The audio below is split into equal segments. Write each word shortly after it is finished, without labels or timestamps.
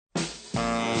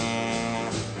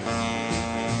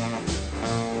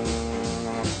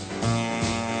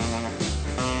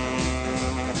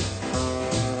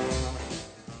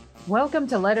Welcome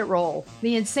to Let It Roll,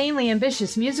 the insanely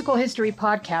ambitious musical history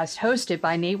podcast hosted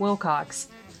by Nate Wilcox.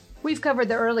 We've covered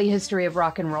the early history of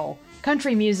rock and roll,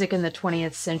 country music in the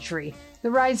 20th century,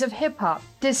 the rise of hip-hop,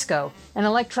 disco, and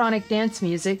electronic dance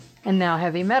music, and now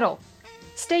heavy metal.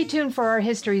 Stay tuned for our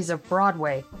histories of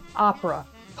Broadway, opera,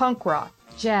 punk rock,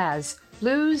 jazz,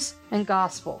 blues, and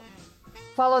gospel.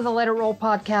 Follow the Let It Roll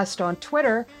podcast on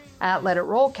Twitter at Let It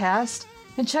Rollcast,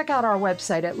 and check out our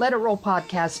website at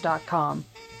letitrollpodcast.com.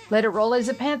 Let It Roll is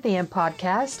a Pantheon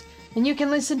podcast, and you can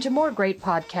listen to more great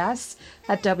podcasts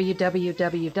at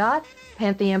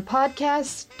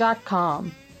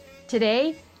www.pantheonpodcasts.com.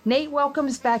 Today, Nate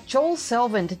welcomes back Joel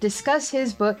Selvin to discuss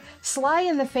his book, Sly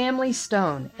and the Family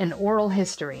Stone, An Oral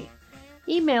History.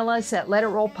 Email us at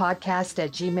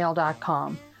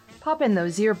letitrollpodcast@gmail.com. Pop in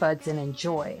those earbuds and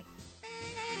enjoy.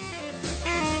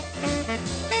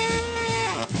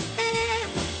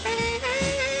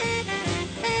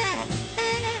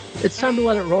 It's time to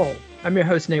let it roll. I'm your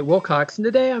host, Nate Wilcox, and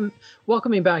today I'm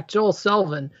welcoming back Joel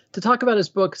Selvin to talk about his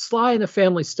book, Sly and the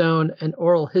Family Stone, An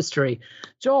Oral History.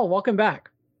 Joel, welcome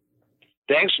back.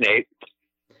 Thanks, Nate.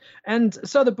 And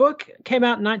so the book came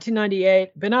out in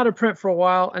 1998, been out of print for a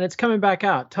while, and it's coming back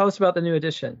out. Tell us about the new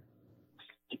edition.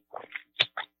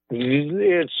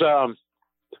 It's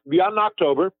beyond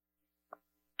October.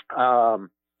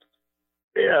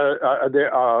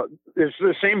 It's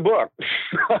the same book.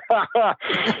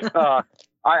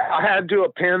 I had to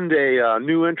append a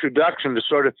new introduction to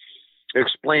sort of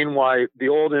explain why the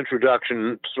old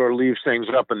introduction sort of leaves things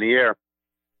up in the air.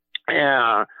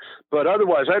 But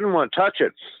otherwise, I didn't want to touch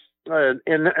it. And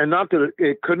not that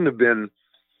it couldn't have been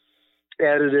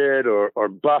edited or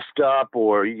buffed up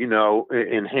or,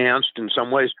 enhanced in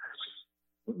some ways.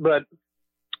 But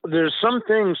there's some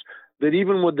things that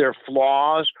even with their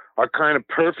flaws are kind of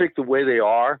perfect the way they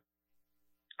are.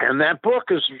 And that book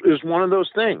is one of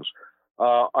those things.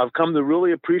 I've come to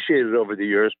really appreciate it over the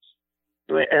years.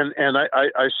 And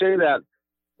I say that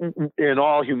in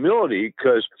all humility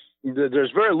because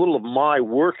there's very little of my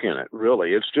work in it,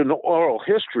 really. It's an oral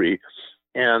history,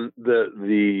 and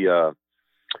the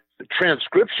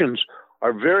transcriptions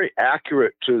are very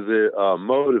accurate to the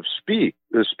mode of speech.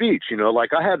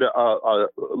 Like I had to,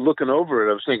 looking over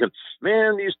it, I was thinking,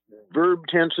 man, these verb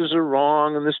tenses are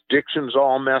wrong and this diction's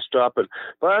all messed up. But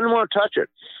I didn't want to touch it.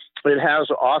 It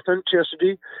has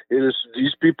authenticity. It is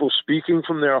these people speaking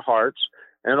from their hearts.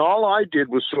 And all I did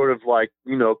was sort of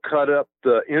cut up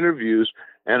the interviews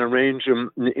and arrange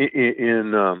them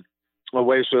in a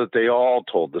way so that they all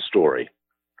told the story.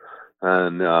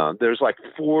 And there's like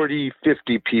 40,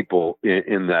 50 people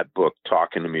in that book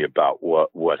talking to me about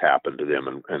what happened to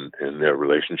them and their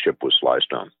relationship with Sly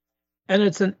Stone. And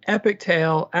it's an epic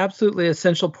tale, absolutely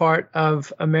essential part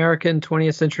of American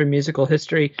 20th century musical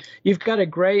history. You've got a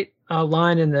great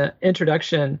line in the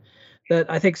introduction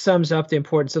that I think sums up the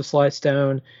importance of Sly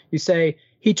Stone. You say,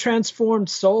 he transformed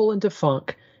soul into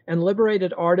funk and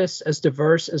liberated artists as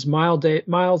diverse as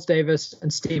Miles Davis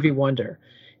and Stevie Wonder.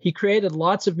 He created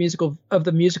lots of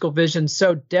the musical vision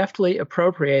so deftly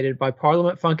appropriated by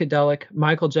Parliament Funkadelic,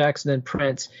 Michael Jackson, and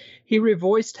Prince. He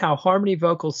revoiced how harmony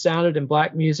vocals sounded in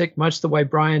black music, much the way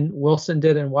Brian Wilson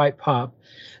did in white pop.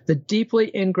 The deeply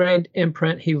ingrained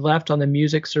imprint he left on the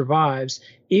music survives,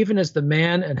 even as the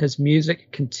man and his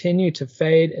music continue to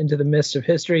fade into the mist of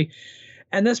history.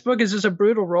 And this book is just a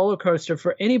brutal roller coaster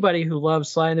for anybody who loves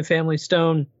Sly and the Family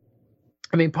Stone.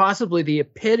 I mean, possibly the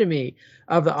epitome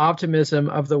of the optimism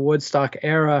of the Woodstock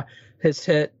era has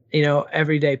hit,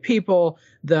 everyday people,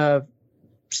 the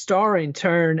starring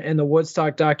turn in the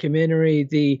Woodstock documentary,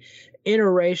 the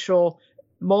interracial,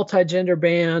 multi-gender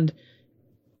band.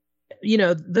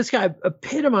 This guy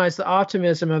epitomized the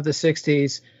optimism of the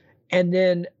 60s and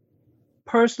then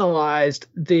personalized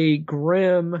the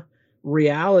grim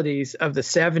realities of the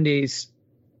 70s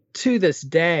to this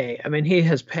day. I mean, he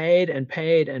has paid and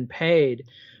paid and paid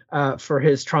for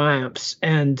his triumphs,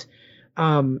 and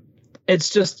it's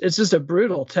just a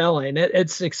brutal telling.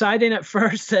 It's exciting at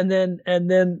first, and then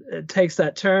it takes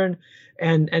that turn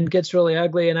and gets really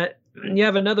ugly. And you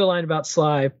have another line about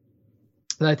Sly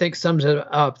that I think sums it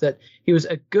up: that he was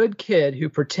a good kid who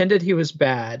pretended he was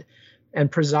bad and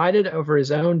presided over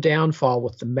his own downfall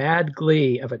with the mad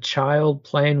glee of a child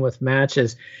playing with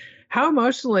matches. How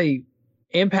emotionally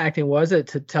impacting was it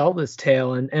to tell this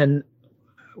tale, and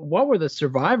what were the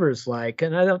survivors like?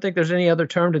 And I don't think there's any other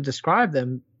term to describe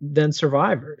them than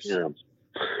survivors. Yeah.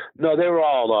 No, they were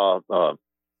all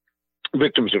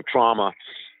victims of trauma,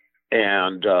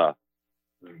 and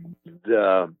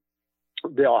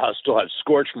they all still had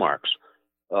scorch marks.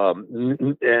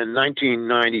 In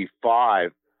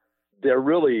 1995, there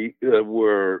really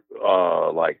were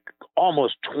like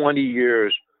almost 20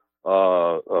 years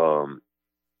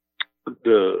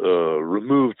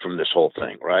removed from this whole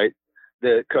thing, right?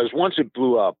 Because once it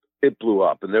blew up,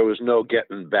 and there was no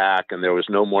getting back, and there was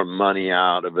no more money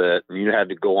out of it, and you had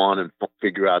to go on and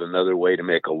figure out another way to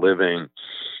make a living,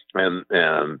 and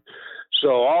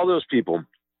so all those people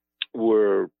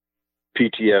were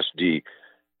PTSD,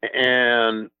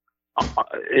 and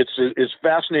it's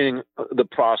fascinating the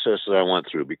process that I went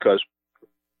through, because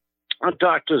I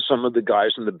talked to some of the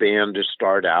guys in the band to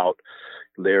start out,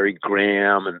 Larry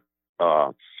Graham and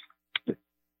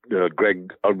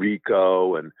Greg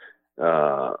Arico and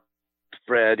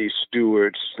Freddie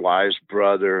Stewart, Sly's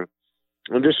brother.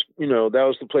 And just, that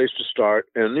was the place to start.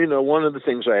 And, one of the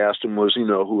things I asked him was,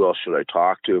 who else should I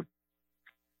talk to?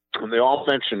 And they all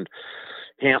mentioned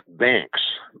Hamp Banks.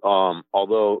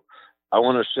 Although I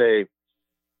want to say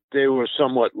they were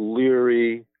somewhat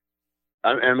leery.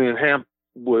 I mean, Hamp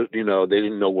was, they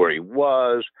didn't know where he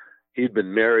was. He'd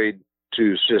been married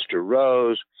to Sister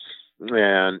Rose,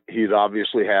 and he'd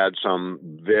obviously had some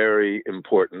very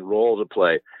important role to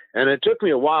play. And it took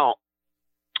me a while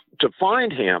to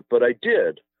find Hamp, but I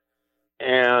did.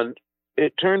 And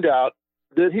it turned out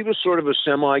that he was sort of a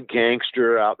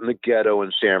semi-gangster out in the ghetto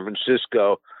in San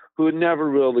Francisco who had never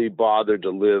really bothered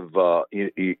to live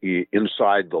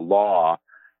inside the law,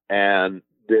 and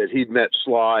that he'd met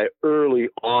Sly early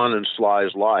on in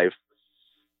Sly's life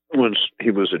when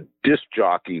he was a disc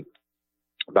jockey,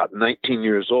 about 19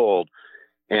 years old.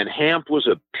 And Hamp was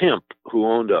a pimp who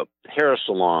owned a hair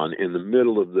salon in the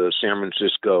middle of the San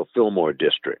Francisco Fillmore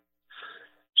district.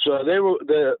 So they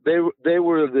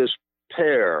were this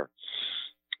pair.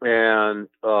 And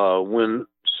when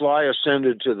Sly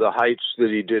ascended to the heights that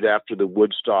he did after the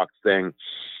Woodstock thing,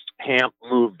 Hamp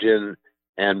moved in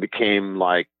and became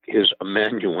like his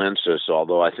amanuensis,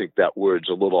 although I think that word's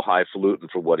a little highfalutin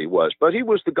for what he was. But he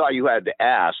was the guy you had to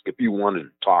ask if you wanted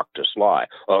to talk to Sly.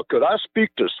 Could I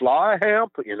speak to Sly,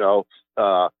 Hamp?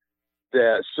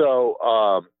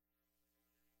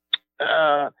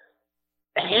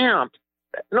 Hamp,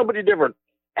 nobody had ever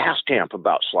asked Hamp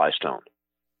about Sly Stone.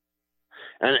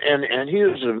 And he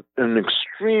was an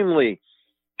extremely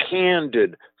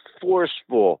candid,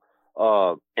 forceful,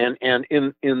 and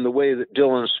in the way that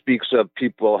Dylan speaks of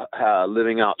people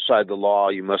living outside the law,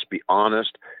 you must be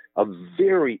honest, a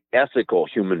very ethical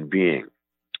human being.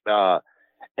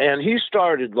 And he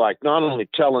started not only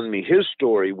telling me his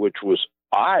story, which was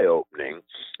eye-opening,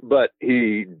 but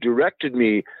he directed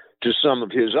me to some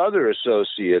of his other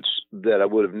associates that I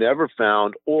would have never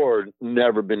found or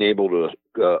never been able to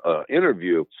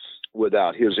interview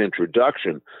without his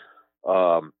introduction.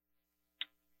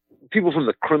 People from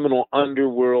the criminal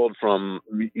underworld, from,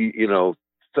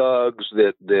 thugs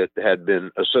that had been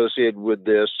associated with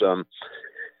this.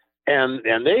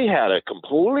 And they had a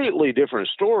completely different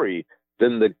story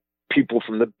than the people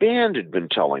from the band had been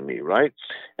telling me. Right.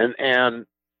 And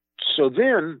so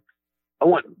then I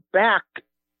went back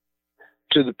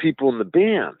to the people in the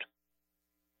band,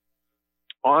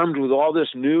 armed with all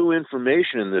this new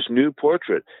information and this new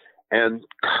portrait, and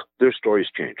their stories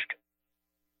changed.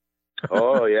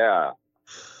 Oh, yeah.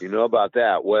 You know about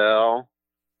that? Well,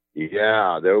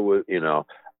 yeah, there was,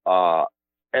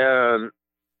 and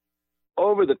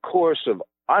over the course of,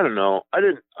 I don't know,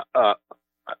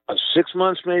 6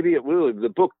 months maybe,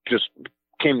 the book just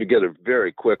came together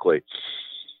very quickly.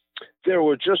 There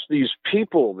were just these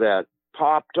people that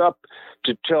popped up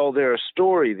to tell their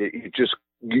story that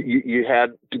you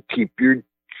had to keep your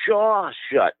jaw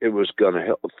shut. It was going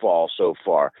to fall so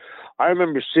far. I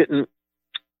remember sitting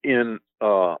in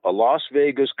a Las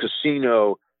Vegas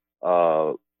casino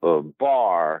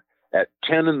bar at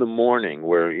 10 in the morning,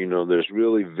 where there's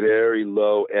really very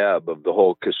low ebb of the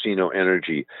whole casino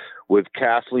energy, with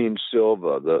Kathleen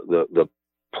Silva, the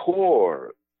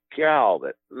poor gal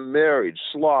that married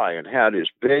Sly and had his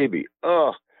baby.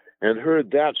 And heard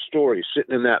that story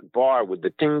sitting in that bar with the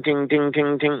ting, ting, ting,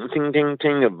 ting, ting, ting, ting,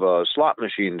 ting of slot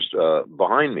machines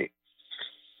behind me.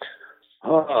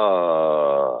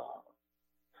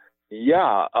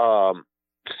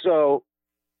 So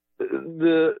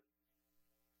the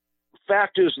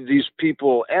fact is, these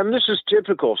people, and this is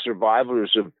typical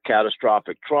survivors of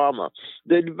catastrophic trauma,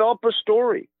 they develop a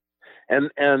story.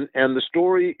 And the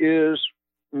story is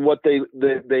what they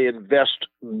invest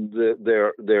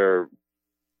their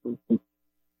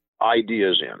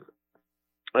ideas in.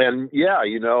 And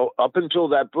up until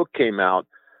that book came out,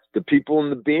 the people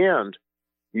in the band,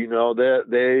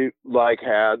 they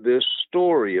had this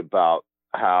story about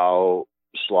how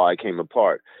Sly came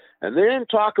apart. And they didn't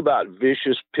talk about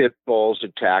vicious pit bulls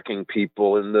attacking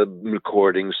people in the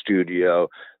recording studio.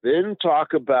 They didn't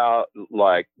talk about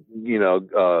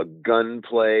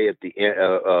gunplay at the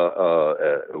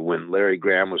when Larry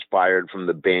Graham was fired from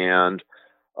the band.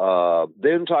 They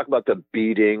didn't talk about the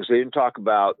beatings. They didn't talk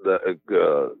about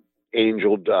the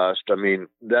angel dust. I mean,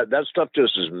 that stuff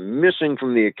just is missing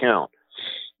from the account.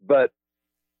 But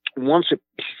once it's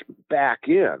back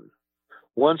in,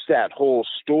 once that whole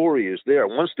story is there,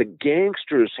 once the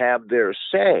gangsters have their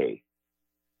say,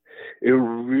 it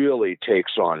really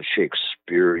takes on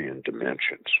Shakespearean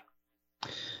dimensions.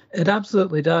 It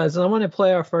absolutely does. And I want to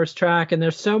play our first track. And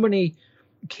there's so many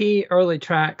key early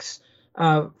tracks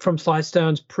from Sly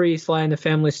Stone's pre-Sly and the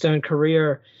Family Stone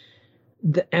career.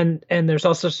 And there's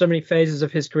also so many phases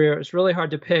of his career. It was really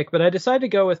hard to pick, but I decided to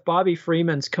go with Bobby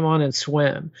Freeman's "Come On and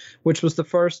Swim," which was the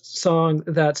first song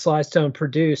that Sly Stone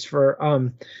produced for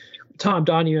Tom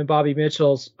Donahue and Bobby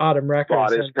Mitchell's Autumn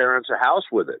Records. Bought his parents a house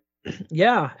with it.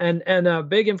 Yeah, and a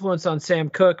big influence on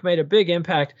Sam Cooke, made a big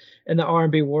impact in the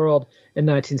R&B world in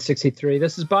 1963.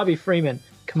 This is Bobby Freeman,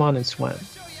 "Come On and Swim."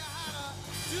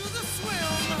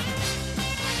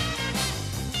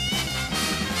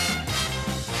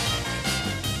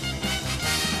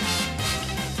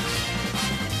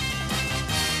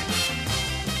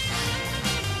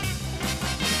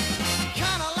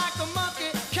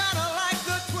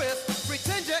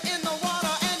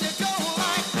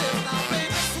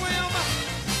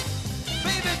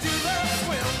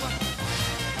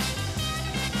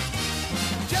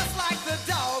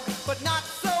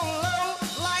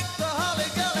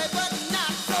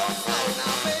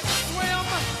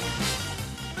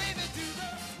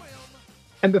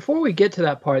 And before we get to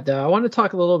that part, though, I want to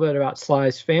talk a little bit about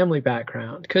Sly's family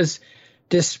background, because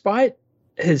despite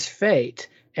his fate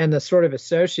and the sort of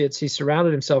associates he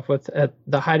surrounded himself with at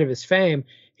the height of his fame,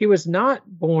 he was not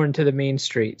born to the mean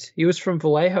streets. He was from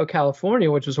Vallejo, California,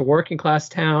 which was a working class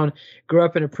town, grew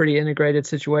up in a pretty integrated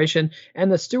situation.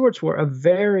 And the Stewarts were a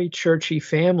very churchy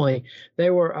family.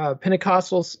 They were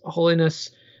Pentecostals,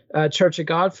 Holiness Church of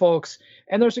God folks.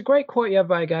 And there's a great quote you have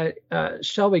by a guy,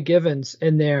 Shelby Givens,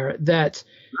 in there that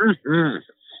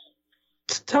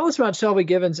tell us about Shelby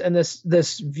Givens and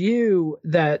this view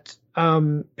that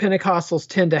Pentecostals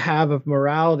tend to have of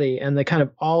morality and the kind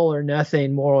of all or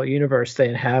nothing moral universe they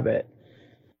inhabit.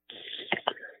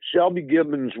 Shelby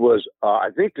Givens was,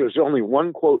 I think there's only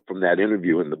one quote from that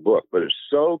interview in the book, but it's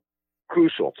so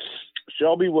crucial.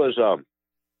 Shelby was,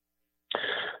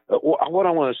 what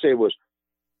I want to say was,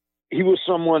 he was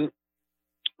someone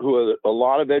who had a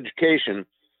lot of education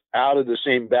out of the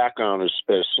same background as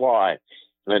Sly,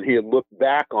 and he had looked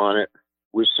back on it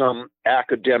with some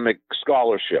academic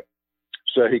scholarship,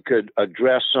 so he could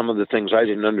address some of the things I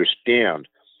didn't understand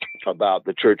about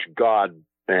the Church of God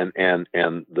and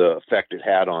the effect it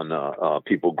had on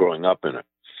people growing up in it.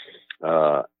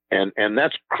 And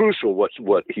that's crucial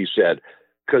what he said,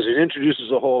 because it introduces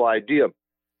the whole idea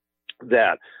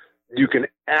that you can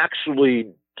actually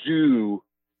do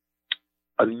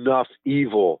enough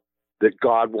evil that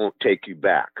God won't take you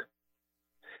back.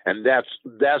 And that's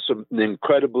an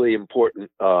incredibly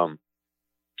important point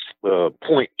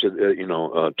to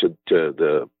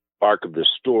the arc of this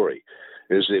story,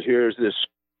 is that here's this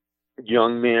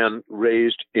young man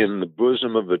raised in the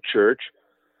bosom of a church,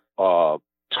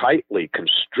 tightly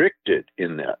constricted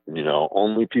in that,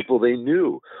 only people they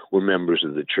knew were members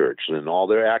of the church, and all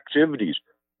their activities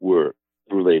were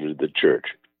related to the church.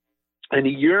 And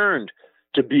he yearned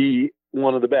to be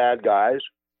one of the bad guys,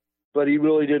 but he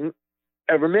really didn't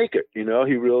ever make it. He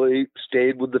really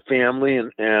stayed with the family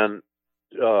and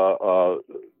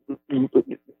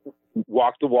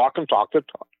walk the walk and talk the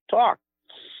talk.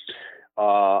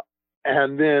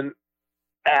 And then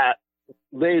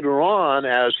later on,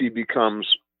 as he becomes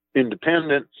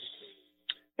independent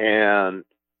and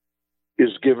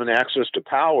is given access to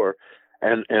power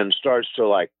and starts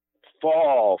to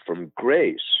fall from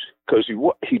grace, because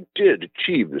he did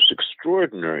achieve this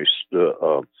extraordinary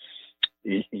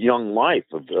young life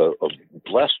of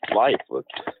blessed life,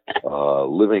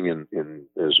 living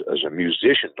as a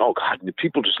musician. Oh God,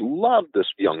 people just loved this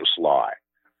young Sly.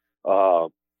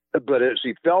 But as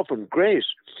he fell from grace,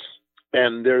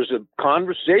 and there's a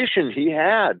conversation he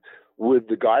had with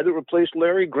the guy that replaced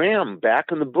Larry Graham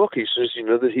back in the book. He says,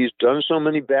 that he's done so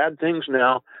many bad things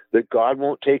now that God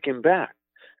won't take him back.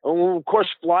 And of course,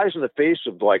 flies in the face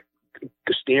of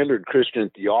standard Christian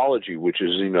theology, which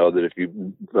is, that if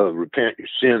you repent your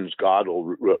sins, God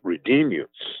will redeem you.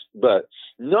 But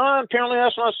no, apparently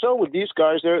that's not so with these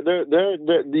guys.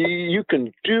 You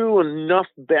can do enough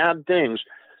bad things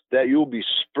that you'll be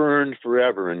spurned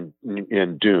forever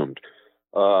and doomed.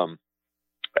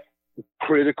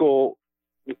 critical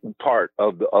part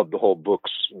of the whole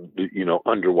book's,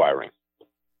 underwiring.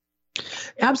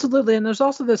 Absolutely. And there's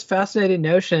also this fascinating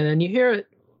notion, and you hear it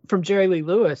from Jerry Lee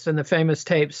Lewis in the famous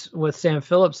tapes with Sam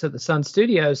Phillips at the Sun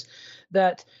Studios,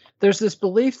 that there's this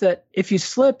belief that if you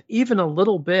slip even a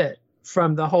little bit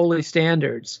from the holy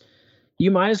standards,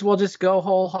 you might as well just go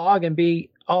whole hog and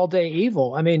be all day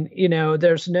evil. I mean,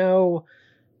 there's no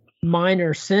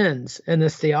minor sins in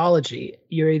this theology.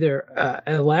 You're either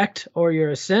elect or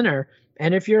you're a sinner.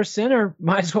 And if you're a sinner,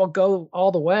 might as well go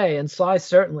all the way. And Sly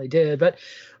certainly did. But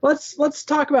let's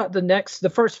talk about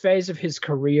the first phase of his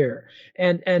career,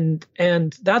 and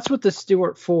that's with the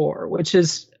Stewart Four, which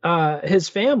is his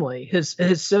family, his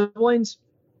siblings.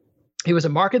 He was a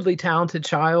markedly talented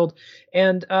child,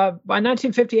 and by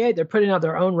 1958, they're putting out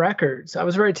their own records. I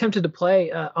was very tempted to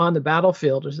play On the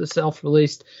Battlefield, which is a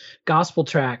self-released gospel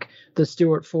track the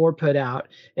Stewart Four put out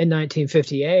in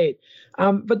 1958.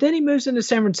 But then he moves into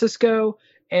San Francisco,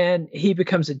 and he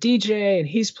becomes a DJ, and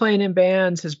he's playing in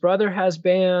bands. His brother has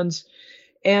bands,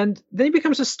 and then he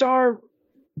becomes a star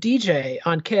DJ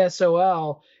on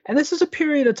KSOL. And this is a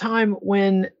period of time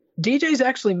when DJs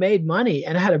actually made money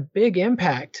and had a big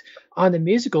impact on the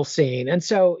musical scene. And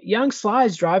so young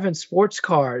Sly's driving sports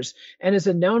cars and is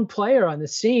a known player on the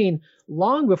scene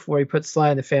long before he put Sly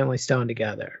and the Family Stone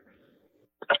together.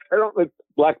 I don't think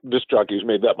black disc jockeys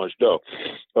made that much dough.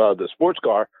 The sports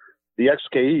car, the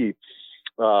XKE,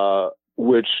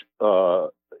 which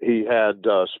he had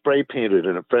spray painted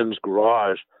in a friend's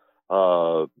garage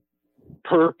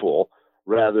purple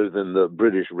rather than the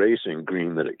British racing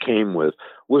green that it came with,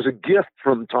 was a gift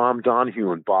from Tom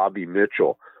Donahue and Bobby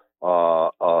Mitchell,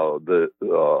 the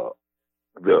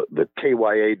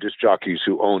KYA disc jockeys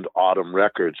who owned Autumn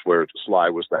Records, where Sly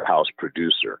was the house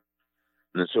producer.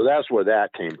 And so that's where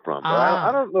that came from. But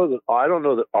I don't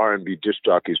know that R&B disc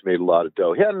jockeys made a lot of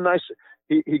dough. He had a nice.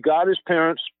 He got his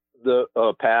parents the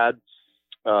pad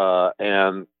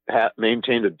and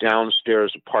maintained a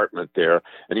downstairs apartment there,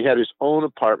 and he had his own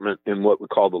apartment in what we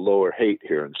call the Lower Haight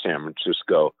here in San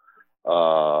Francisco,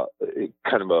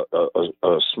 kind of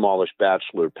a smallish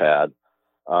bachelor pad,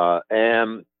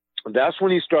 and that's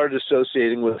when he started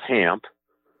associating with Hamp.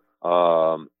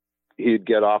 He'd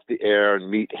get off the air and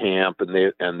meet Hamp,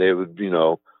 and they would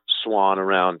swan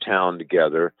around town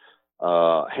together.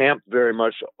 Hamp, very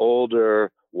much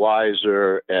older,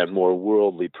 wiser, and more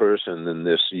worldly person than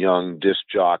this young disc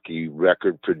jockey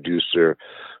record producer,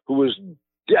 who was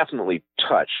definitely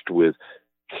touched with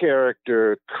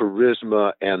character,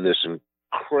 charisma, and this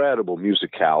incredible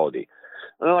musicality.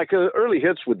 And like early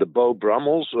hits with the Beau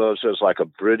Brummels, so it's like a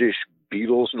British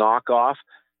Beatles knockoff.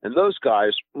 And those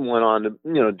guys went on to,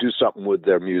 do something with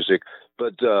their music,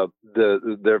 but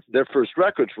their first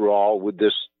records were all with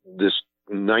this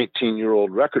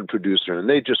 19-year-old record producer, and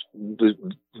they just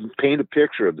paint a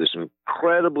picture of this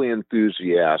incredibly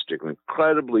enthusiastic,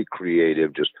 incredibly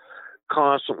creative, just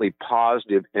constantly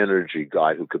positive energy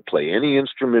guy who could play any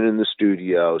instrument in the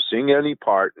studio, sing any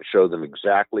part, and show them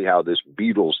exactly how this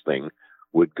Beatles thing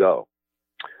would go.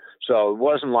 So it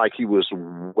wasn't like he was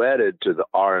wedded to the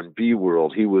R&B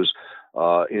world. He was,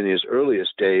 in his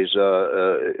earliest days,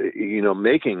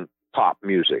 making pop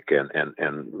music and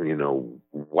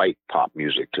white pop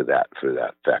music for that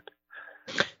effect.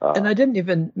 And I didn't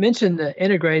even mention the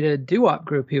integrated doo-wop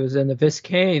group he was in, the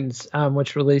Viscanes,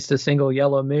 which released a single,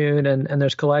 Yellow Moon, and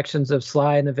there's collections of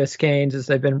Sly and the Viscanes as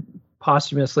they've been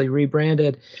posthumously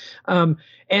rebranded.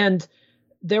 And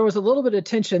there was a little bit of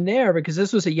tension there because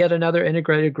this was yet another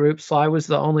integrated group. Sly was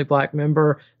the only black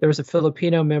member. There was a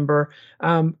Filipino member,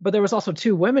 but there was also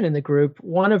two women in the group.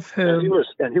 One of whom he was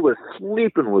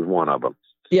sleeping with one of them.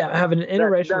 Yeah, having an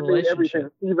interracial relationship. That made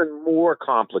everything even more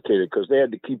complicated because they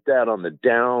had to keep that on the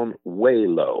down way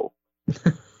low.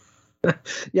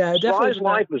 Yeah, definitely. Sly's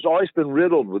life has always been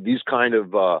riddled with these kind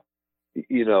of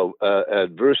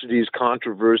adversities,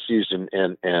 controversies, and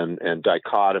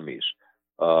dichotomies.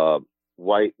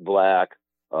 White, black,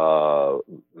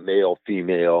 male,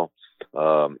 female.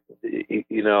 He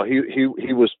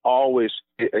was always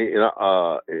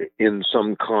in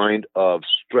some kind of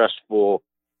stressful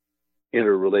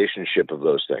interrelationship of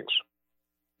those things.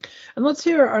 And let's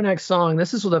hear our next song.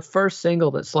 This is the first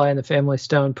single that Sly and the Family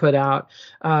Stone put out,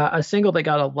 a single that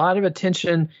got a lot of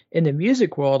attention in the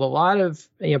music world. A lot of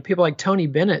people like Tony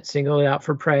Bennett singled it out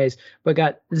for praise, but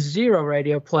got zero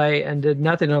radio play and did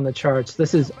nothing on the charts.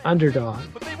 This is Underdog.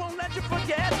 But they won't let you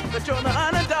forget that you're the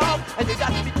underdog, and you got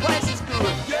to be twice as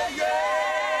good. Yeah,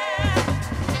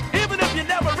 yeah. Even if you're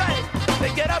never right,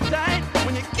 they get uptight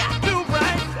when you got too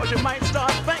bright, or you might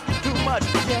start thinking too much.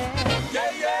 Yeah,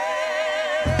 yeah,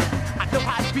 yeah. I no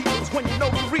hot beats when you know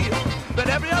the real. But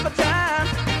every other time,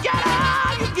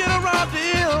 you get a raw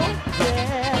deal.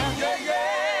 Yeah, yeah,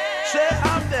 yeah. Say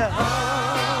I'm there.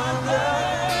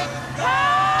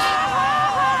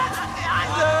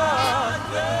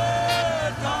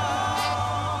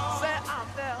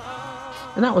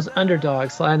 And that was Underdog,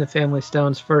 Sly and the Family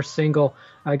Stone's first single.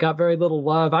 I got very little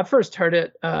love. I first heard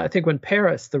it, I think, when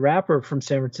Paris, the rapper from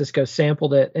San Francisco,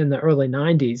 sampled it in the early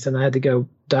 90s. And I had to go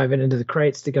diving into the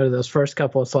crates to go to those first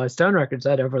couple of Sly Stone records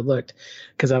I'd overlooked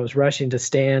because I was rushing to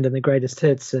Stand and the Greatest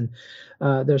Hits. And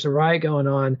there's a riot going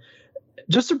on.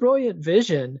 Just a brilliant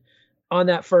vision on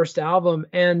that first album.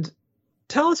 And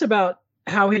tell us about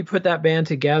how he put that band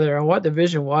together and what the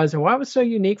vision was and why it was so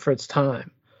unique for its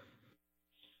time.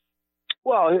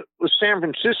 Well, it was San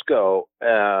Francisco,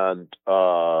 and it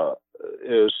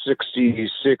was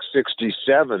 66,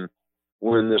 67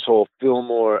 when this whole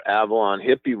Fillmore Avalon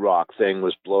hippie rock thing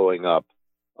was blowing up.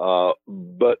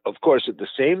 But, of course, at the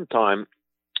same time,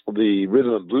 the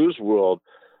rhythm and blues world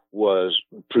was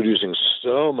producing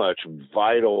so much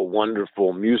vital,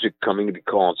 wonderful music coming to be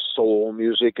called soul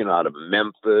music and out of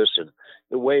Memphis and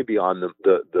way beyond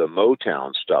the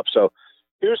Motown stuff. So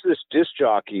here's this disc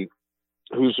jockey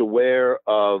who's aware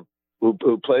of,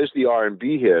 who plays the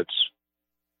R&B hits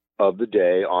of the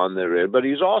day on the radio, but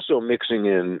he's also mixing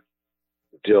in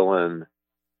Dylan,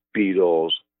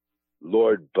 Beatles,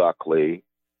 Lord Buckley.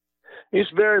 He's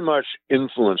very much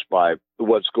influenced by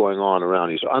what's going on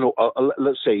around.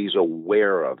 Let's say he's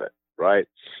aware of it, right?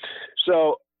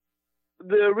 So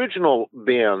the original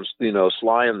bands,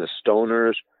 Sly and the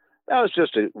Stoners, that was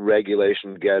just a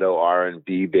regulation ghetto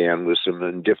R&B band with some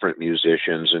indifferent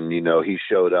musicians. And, he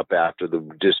showed up after the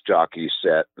disc jockey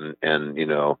set and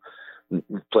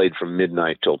played from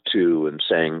midnight till 2 and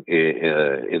sang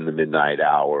in the midnight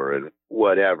hour and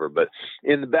whatever. But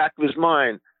in the back of his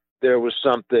mind, there was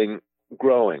something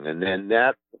growing. And then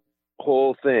that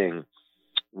whole thing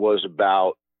was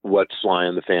about what Sly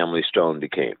and the Family Stone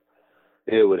became.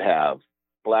 It would have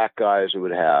black guys. It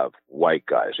would have white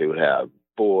guys. It would have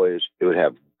boys, it would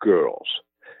have girls,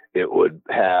 it would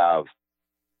have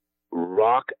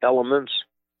rock elements,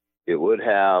 it would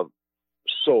have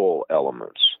soul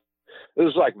elements. It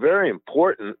was very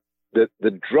important that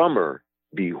the drummer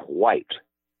be white,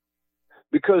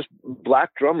 because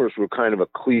black drummers were kind of a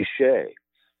cliche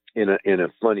in a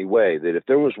funny way, that if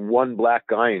there was one black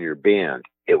guy in your band,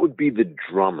 it would be the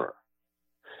drummer.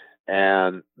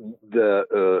 And the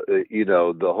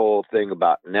whole thing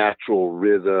about natural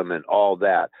rhythm and all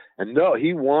that. And no,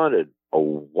 he wanted a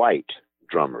white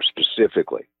drummer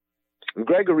specifically. And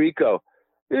Greg Errico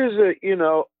is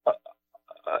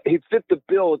he fit the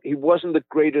bill. He wasn't the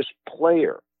greatest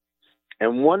player.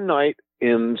 And one night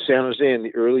in San Jose in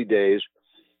the early days,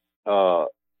 the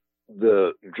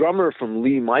drummer from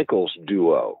Lee Michaels'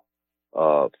 duo,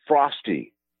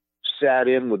 Frosty, sat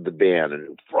in with the band,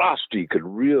 and Frosty could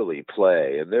really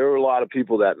play. And there were a lot of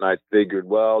people that night figured,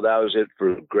 well, that was it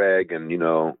for Greg. And,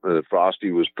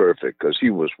 Frosty was perfect because he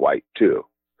was white too.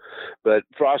 But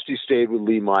Frosty stayed with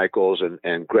Lee Michaels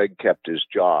and Greg kept his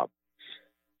job.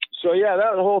 So yeah,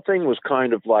 that whole thing was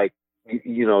kind of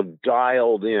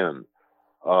dialed in.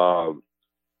 You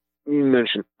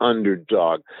mentioned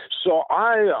Underdog. So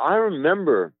I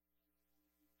remember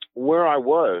where I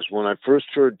was when I first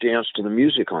heard Dance to the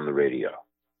Music on the radio.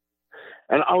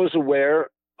 And I was aware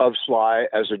of Sly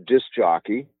as a disc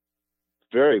jockey,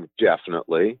 very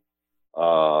definitely.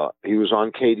 He was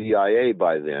on KDIA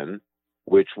by then,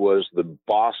 which was the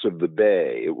boss of the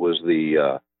Bay. It was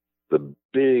the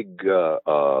big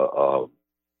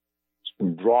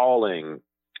brawling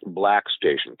black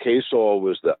station. K-Soul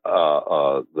was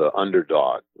the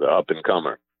underdog, the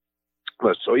up-and-comer.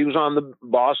 So he was on the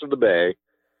boss of the Bay,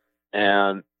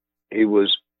 and he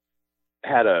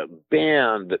had a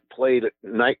band that played at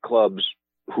nightclubs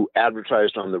who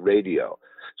advertised on the radio.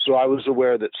 So I was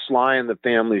aware that Sly and the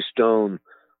Family Stone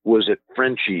was at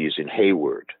Frenchie's in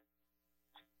Hayward.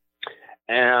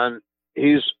 And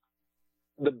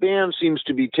the band seems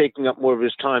to be taking up more of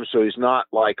his time, so he's not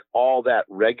all that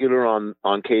regular on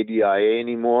KDIA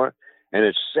anymore. And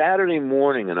it's Saturday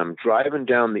morning, and I'm driving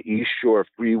down the East Shore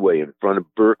Freeway in front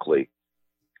of Berkeley,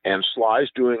 and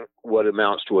Sly's doing what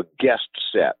amounts to a guest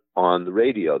set on the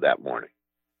radio that morning.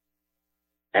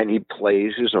 And he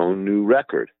plays his own new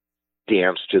record,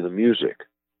 Dance to the Music.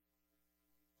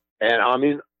 And I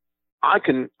mean, I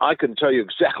can tell you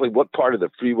exactly what part of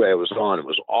the freeway I was on. It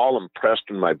was all impressed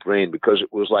in my brain because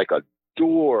it was like a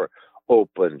door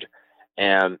opened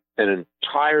and an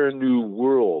entire new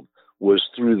world was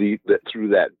through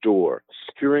that door.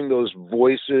 Hearing those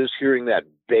voices, hearing that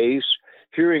bass,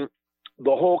 hearing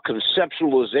the whole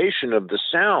conceptualization of the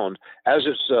sound as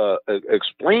it's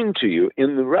explained to you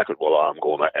in the record. Well, I'm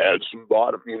going to add some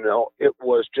bottom, it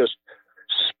was just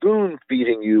spoon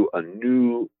feeding you a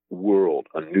new world,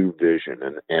 a new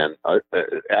vision. And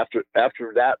after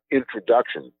that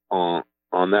introduction on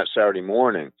that Saturday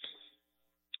morning,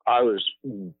 I was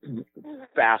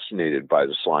fascinated by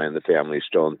the Sly and the Family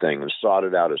Stone thing and sought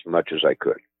it out as much as I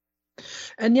could.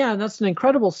 And yeah, that's an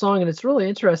incredible song. And it's really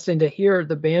interesting to hear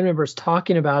the band members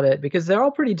talking about it because they're all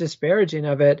pretty disparaging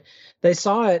of it. They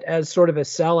saw it as sort of a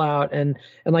sellout and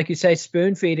like you say,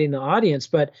 spoon feeding the audience.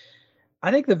 But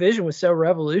I think the vision was so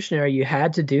revolutionary. You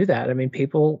had to do that. I mean,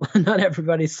 not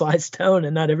everybody's Sly Stone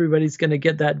and not everybody's going to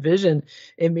get that vision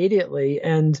immediately.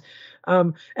 And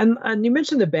you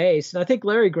mentioned the bass, and I think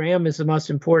Larry Graham is the most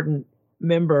important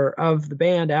member of the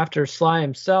band after Sly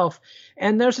himself.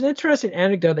 And there's an interesting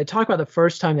anecdote. They talk about the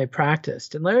first time they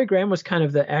practiced, and Larry Graham was kind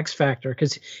of the X factor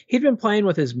because he'd been playing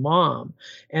with his mom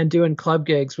and doing club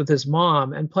gigs with his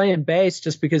mom and playing bass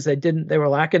just because they were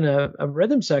lacking a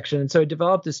rhythm section. And so he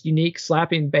developed this unique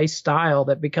slapping bass style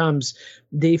that becomes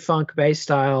the funk bass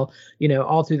style,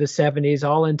 all through the 70s,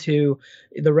 all into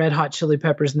the Red Hot Chili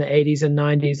Peppers in the 80s and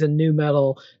 90s and nu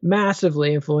metal,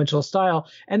 massively influential style.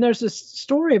 And there's this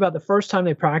story about the first time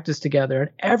they practiced together,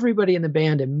 and everybody in the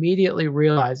band immediately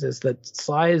realizes that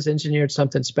Sly has engineered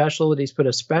something special, that he's put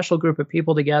a special group of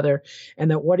people together, and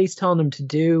that what he's telling them to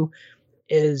do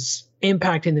is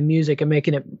impacting the music and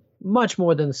making it much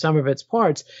more than the sum of its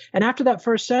parts. And after that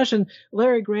first session,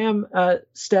 Larry Graham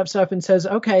steps up and says,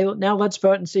 okay, now let's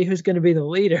vote and see who's going to be the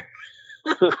leader.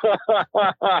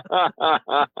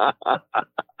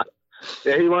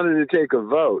 Yeah, he wanted to take a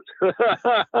vote.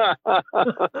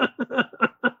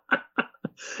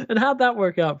 And how'd that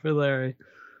work out for Larry?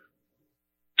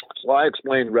 Well, I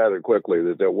explained rather quickly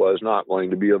that there was not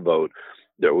going to be a vote.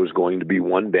 There was going to be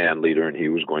one band leader, and he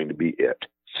was going to be it.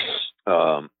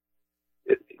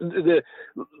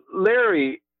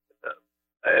 Larry,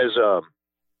 as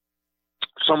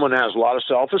someone has a lot of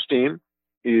self-esteem,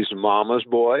 he's mama's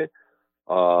boy,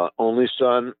 only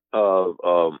son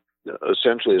of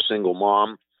essentially a single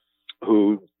mom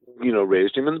who,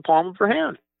 raised him in the palm of her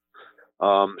hand.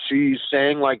 She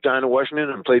sang like Dinah Washington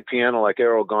and played piano like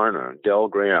Errol Garner and Del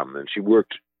Graham. And she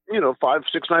worked, 5-6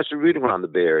 nights a week around the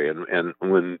Bay Area. And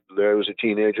when Larry was a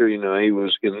teenager, he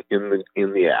was in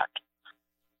the act.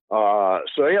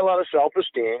 So he had a lot of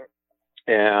self-esteem.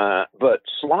 But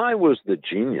Sly was the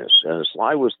genius, and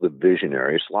Sly was the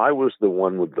visionary. Sly was the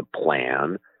one with the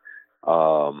plan.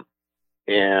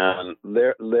 And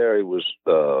Larry was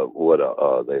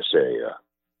they say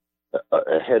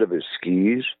ahead of his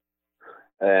skis.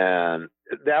 And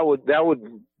that would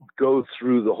go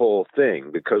through the whole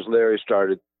thing because Larry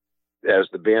started, as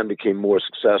the band became more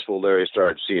successful, Larry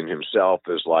started seeing himself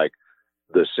as like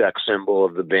the sex symbol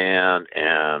of the band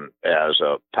and as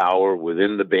a power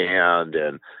within the band.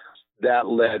 And that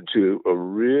led to a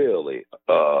really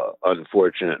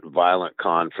unfortunate, violent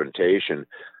confrontation.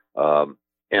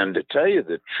 And to tell you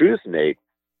the truth, Nate,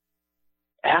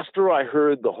 after I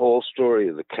heard the whole story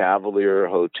of the Cavalier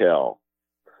Hotel,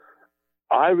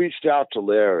 I reached out to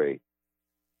Larry,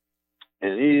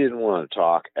 and he didn't want to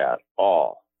talk at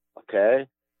all, okay?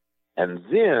 And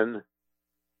then,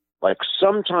 like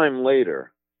sometime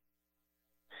later,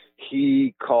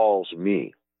 he calls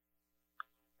me.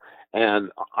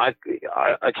 And I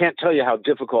can't tell you how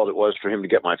difficult it was for him to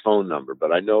get my phone number,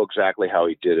 but I know exactly how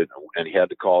he did it. And he had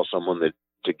to call someone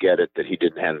to get it that he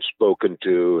hadn't spoken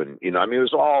to. And, it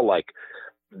was all like,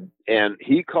 and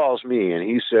he calls me and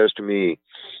he says to me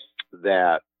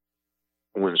that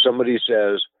when somebody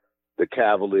says the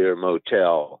Cavalier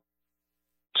Motel,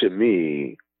 to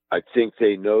me, I think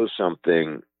they know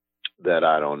something that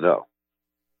I don't know.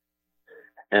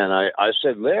 And I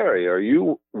said, Larry, are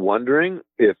you wondering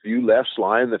if you left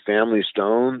Sly and the Family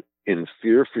Stone in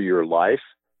fear for your life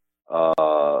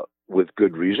with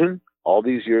good reason all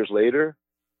these years later?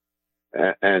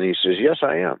 And he says, yes,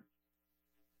 I am.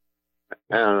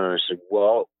 And I said,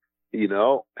 well,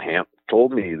 Hamp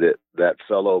told me that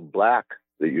fellow Black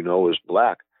that was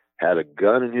Black had a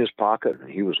gun in his pocket and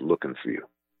he was looking for you.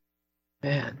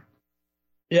 Man.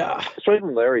 Yeah. So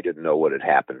even Larry didn't know what had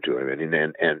happened to him.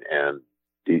 And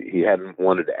he hadn't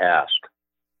wanted to ask.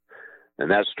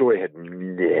 And that story had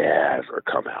never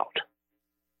come out.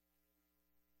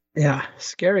 Yeah,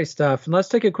 scary stuff. And let's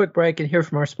take a quick break and hear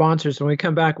from our sponsors. When we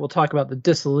come back, we'll talk about the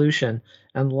dissolution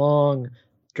and long,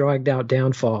 dragged out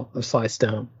downfall of Sly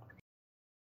Stone.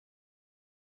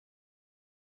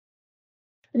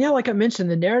 And yeah, like I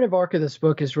mentioned, the narrative arc of this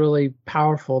book is really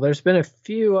powerful. There's been a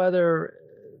few other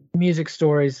music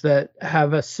stories that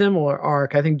have a similar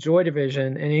arc. I think Joy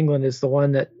Division in England is the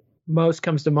one that most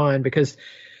comes to mind, because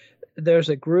there's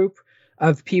a group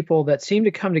of people that seem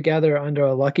to come together under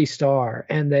a lucky star,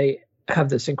 and they have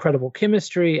this incredible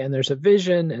chemistry, and there's a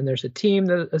vision, and there's a team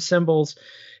that assembles.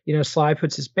 You know, Sly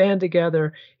puts his band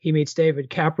together. He meets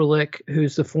David Kaperlik,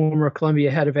 who's the former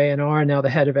Columbia head of A&R, now the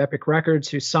head of Epic Records,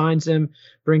 who signs him,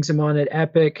 brings him on at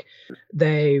Epic.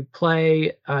 They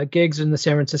play gigs in the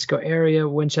San Francisco area,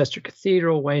 Winchester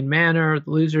Cathedral, Wayne Manor,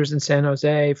 the Losers in San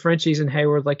Jose, Frenchies in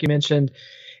Hayward, like you mentioned.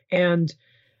 And,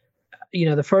 you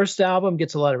know, the first album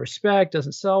gets a lot of respect,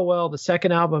 doesn't sell well. The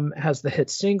second album has the hit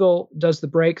single, does the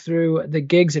breakthrough. The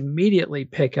gigs immediately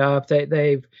pick up.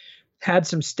 They've had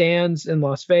some stands in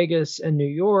Las Vegas and New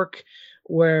York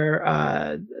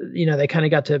where, you know, they kind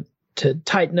of got to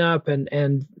tighten up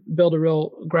and build a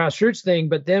real grassroots thing.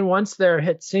 But then once they're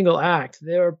hit single act,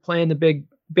 they're playing the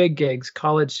big gigs,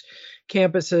 college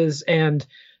campuses, and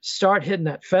start hitting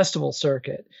that festival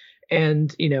circuit.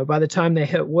 And, you know, by the time they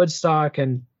hit Woodstock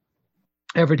and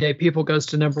Everyday People goes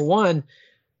to number one,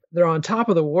 they're on top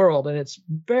of the world. And it's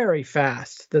very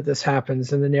fast that this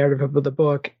happens in the narrative of the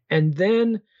book. And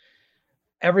then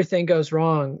everything goes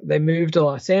wrong. They move to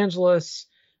Los Angeles.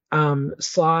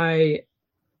 Sly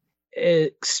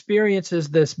experiences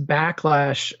this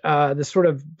backlash, this sort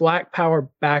of Black Power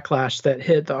backlash that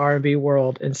hit the R&B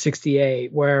world in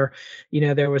 '68, where, you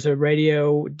know, there was a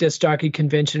radio disc jockey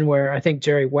convention where I think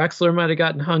Jerry Wexler might have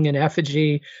gotten hung in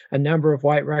effigy. A number of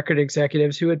white record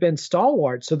executives who had been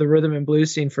stalwarts of the rhythm and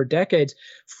blues scene for decades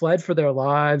fled for their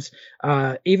lives.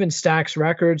 Even Stax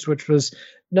Records, which was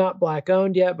not Black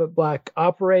owned yet, but Black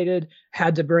operated,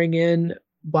 had to bring in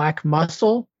Black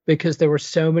muscle because there were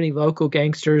so many local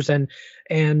gangsters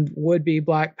and would-be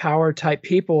Black Power type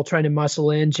people trying to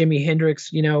muscle in. Jimi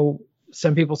Hendrix, you know,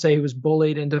 some people say he was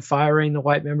bullied into firing the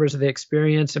white members of the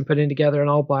Experience and putting together an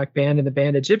all-Black band in the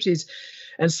Band of Gypsies.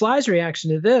 And Sly's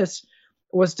reaction to this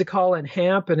was to call in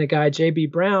Hamp and a guy, J.B.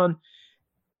 Brown,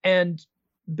 and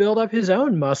build up his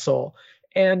own muscle.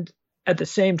 And at the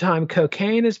same time,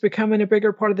 cocaine is becoming a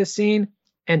bigger part of the scene,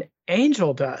 and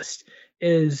angel dust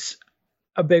is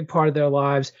a big part of their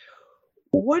lives.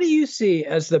 What do you see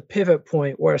as the pivot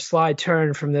point where Sly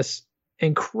turned from this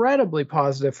incredibly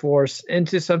positive force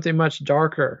into something much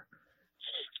darker?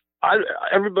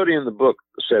 Everybody in the book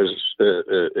says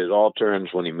it all turns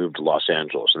when he moved to Los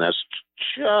Angeles, and that's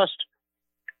just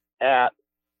at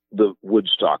the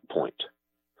Woodstock point.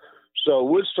 So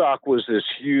Woodstock was this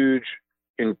huge,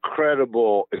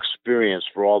 incredible experience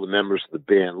for all the members of the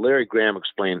band. Larry Graham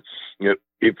explained, you know,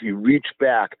 if you reach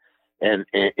back and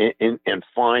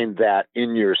find that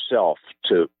in yourself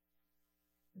to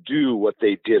do what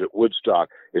they did at Woodstock,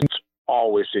 it's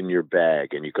always in your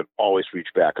bag, and you can always reach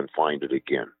back and find it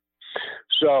again.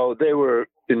 So they were,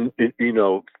 you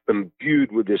know,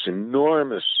 imbued with this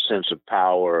enormous sense of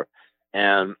power,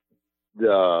 and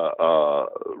the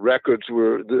records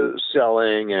were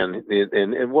selling, and they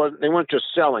weren't just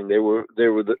selling; they were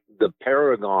the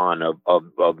paragon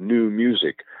of new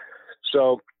music.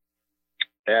 So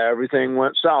everything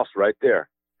went south right there.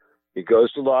 He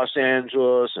goes to Los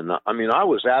Angeles, and I mean, I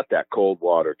was at that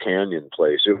Coldwater Canyon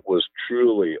place. It was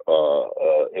truly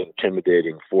an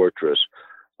intimidating fortress,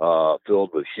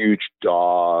 filled with huge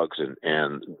dogs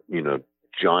and you know,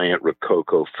 giant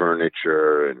Rococo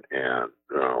furniture and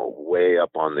you know, way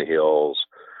up on the hills.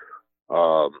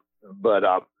 But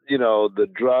you know, the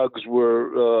drugs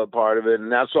were part of it,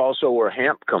 and that's also where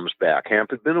Hamp comes back.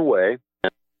 Hamp had been away.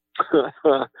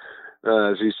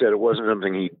 As he said, it wasn't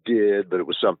something he did, but it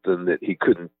was something that he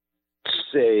couldn't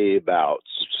say about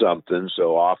something.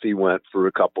 So off he went for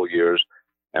a couple years.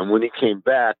 And when he came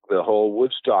back, the whole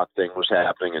Woodstock thing was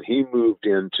happening, and he moved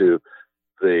into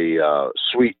the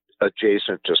suite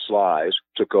adjacent to Sly's,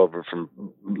 took over from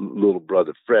little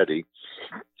brother Freddie.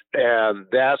 And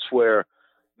that's where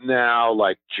now,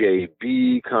 like,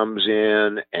 JB comes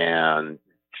in, and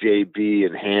JB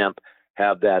and Hamp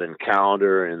have that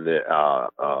encounter in the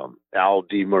Al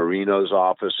DiMarino's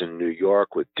office in New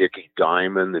York with Dickie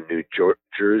Diamond, the New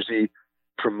Jersey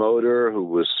promoter, who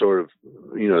was sort of,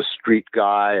 you know, street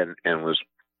guy and was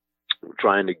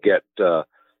trying to get,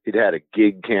 he'd had a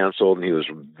gig canceled, and he was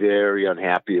very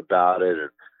unhappy about it. And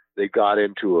they got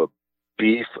into a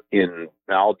beef in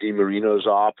Al DiMarino's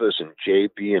office, and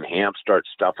JB and Hamp start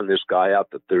stuffing this guy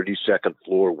out the 32nd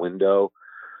floor window.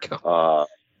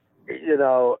 You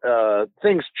know,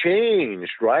 things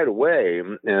changed right away,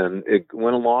 and it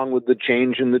went along with the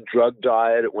change in the drug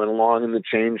diet. It went along in the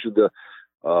change of the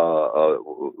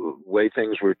way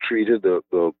things were treated.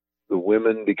 The the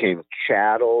women became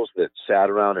chattels that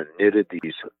sat around and knitted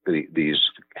these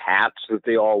hats that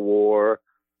they all wore.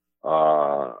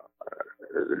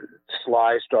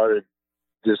 Sly started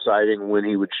deciding when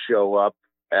he would show up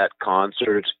at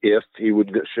concerts, if he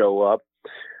would show up.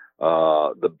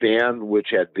 The band, which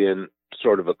had been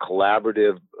sort of a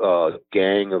collaborative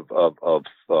gang of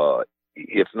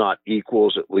if not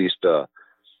equals, at least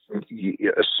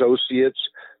associates,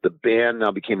 the band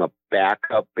now became a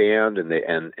backup band, and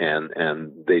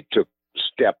they took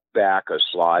step back.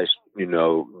 Sly,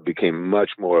 became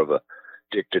much more of a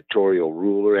dictatorial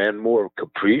ruler and more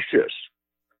capricious.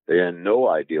 They had no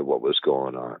idea what was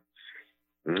going on.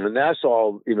 And that's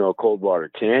all, Coldwater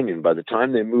Canyon. By the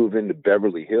time they move into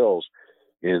Beverly Hills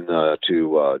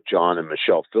to John and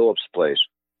Michelle Phillips' place,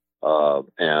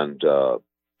 and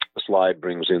Sly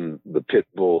brings in the pit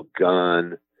bull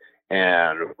gun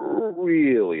and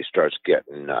really starts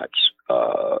getting nuts.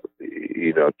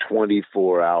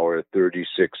 24-hour,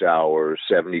 36-hour,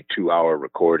 72-hour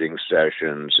recording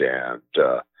sessions, and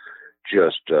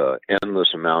just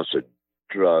endless amounts of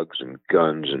drugs and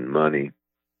guns and money.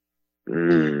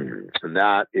 And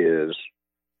that is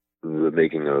the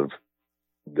making of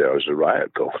There's a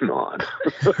Riot Going On.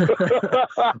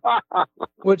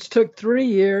 Which took 3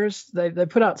 years. They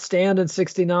put out Stand in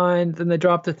 1969. Then they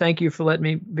dropped the Thank You for Letting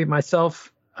Me Be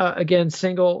Myself again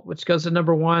single, which goes to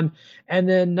number 1. And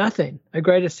then nothing, a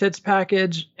greatest hits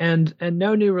package, and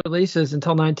no new releases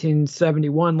until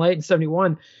 1971, late in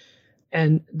 71.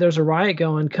 And There's a Riot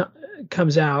Going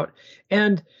comes out.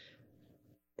 And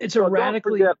it's a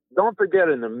radically... Don't forget,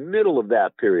 in the middle of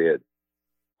that period,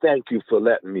 Thank You for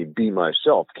Letting Me Be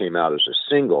Myself came out as a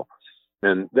single.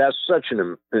 And that's such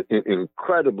an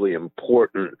incredibly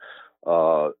important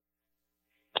song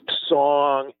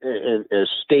and a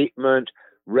statement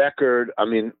record. I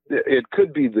mean, it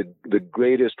could be the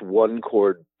greatest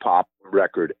one-chord pop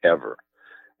record ever.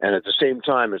 And at the same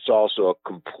time, it's also a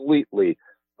completely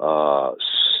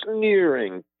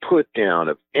sneering put down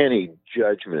of any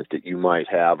judgment that you might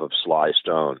have of Sly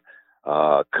Stone,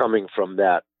 coming from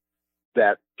that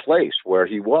place where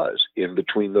he was in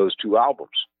between those two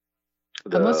albums.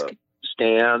 The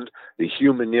Stand, the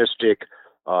humanistic,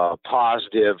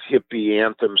 positive hippie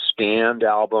anthem Stand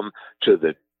album, to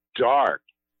the dark,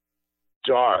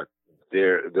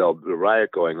 the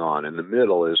Riot Going On. In the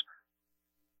middle is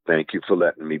Thank You for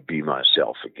Letting Me Be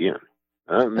Myself Again.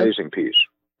 Amazing piece.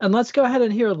 And let's go ahead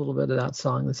and hear a little bit of that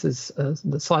song. This is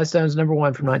the Sly Stones number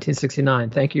 1 from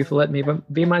 1969. Thank You for Letting Me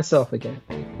Be Myself Again.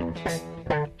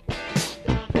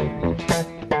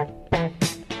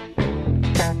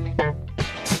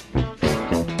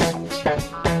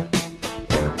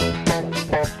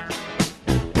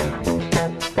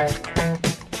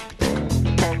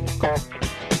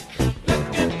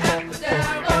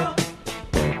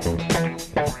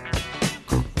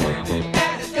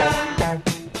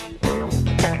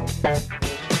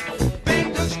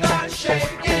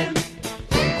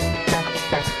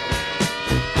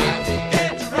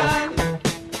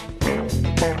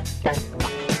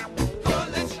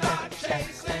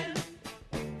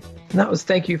 And that was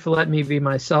Thank You for Letting Me Be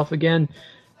Myself Again,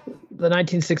 the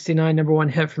 1969 number 1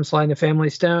 hit from Sly and the Family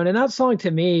Stone. And that song,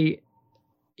 to me,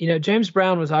 James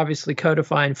Brown was obviously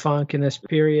codifying funk in this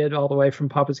period, all the way from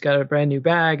Papa's Got a Brand New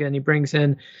Bag, and he brings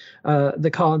in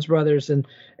the Collins Brothers and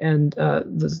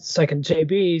the second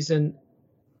JBs. And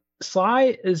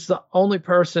Sly is the only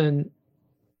person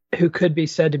who could be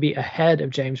said to be ahead of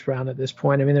James Brown at this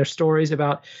point. I mean, there's stories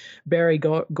about Berry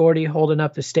Gordy holding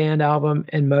up the Stand album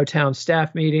in Motown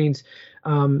staff meetings.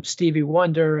 Stevie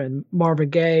Wonder and Marvin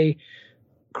Gaye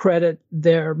credit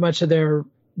much of their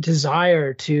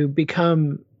desire to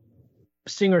become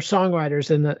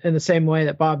singer-songwriters in the same way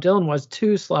that Bob Dylan was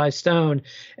to Sly Stone.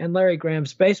 And Larry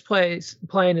Graham's bass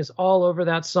playing is all over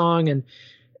that song. And,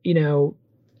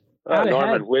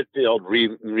 Norman Whitfield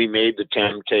remade the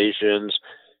Temptations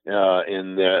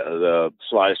in the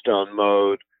Sly Stone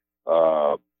mode.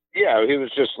 He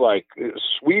was just like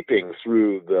sweeping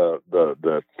through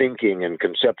the thinking and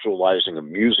conceptualizing of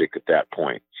music at that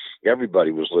point.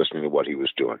 Everybody was listening to what he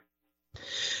was doing.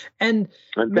 And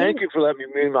Thank You for Letting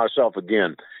Me Be Myself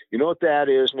Again. You know what that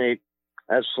is, Nate?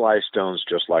 That's Sly Stone's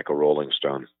Just Like a Rolling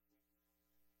Stone.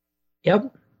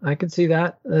 Yep, I can see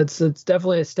that. It's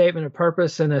definitely a statement of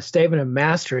purpose and a statement of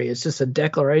mastery. It's just a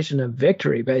declaration of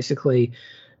victory, basically.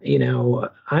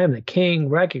 I am the king,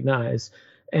 recognize.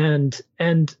 And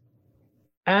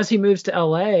as he moves to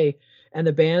LA and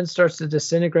the band starts to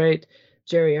disintegrate,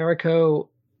 Jerry Erico,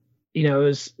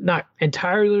 is not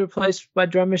entirely replaced by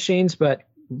drum machines, but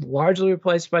largely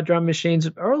replaced by drum machines,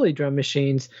 early drum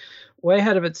machines. way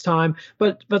ahead of its time.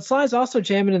 But Sly's also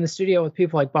jamming in the studio with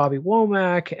people like Bobby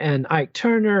Womack and Ike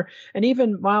Turner, and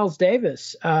even Miles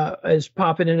Davis is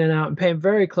popping in and out and paying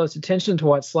very close attention to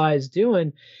what Sly is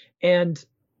doing. And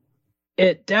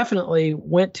it definitely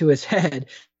went to his head.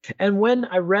 And when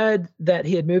I read that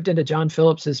he had moved into John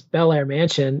Phillips's Bel Air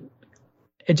mansion,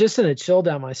 it just sent a chill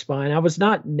down my spine. I was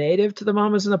not native to the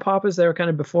Mamas and the Papas. They were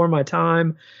kind of before my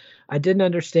time. I didn't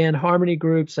understand harmony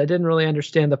groups. I didn't really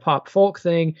understand the pop folk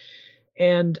thing.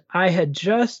 And I had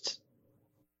just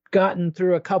gotten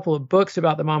through a couple of books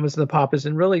about the Mamas and the Papas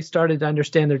and really started to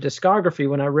understand their discography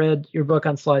when I read your book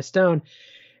on Sly Stone.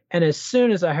 And as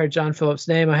soon as I heard John Phillips'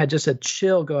 name, I had just a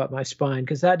chill go up my spine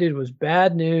because that dude was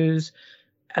bad news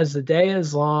as the day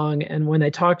is long. And when they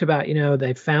talked about,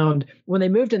 they found when they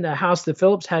moved in the house, the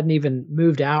Phillips hadn't even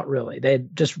moved out really. They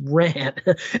just ran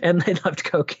and they left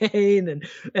cocaine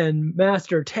and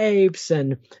master tapes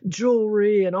and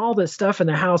jewelry and all this stuff in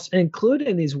the house,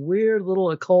 including these weird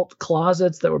little occult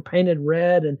closets that were painted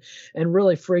red and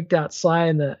really freaked out Sly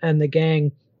and the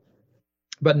gang,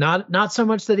 but not so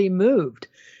much that he moved.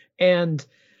 And,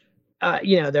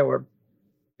 there were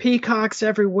peacocks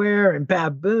everywhere and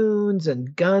baboons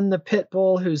and Gun the pit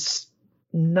bull, who's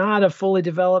not a fully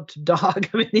developed dog.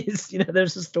 I mean,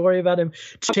 there's a story about him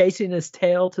chasing his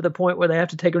tail to the point where they have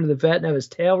to take him to the vet and have his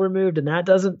tail removed, and that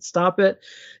doesn't stop it,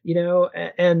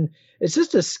 and it's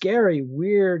just a scary,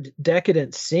 weird,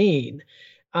 decadent scene.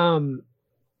 Some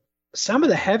of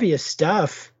the heaviest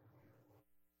stuff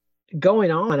going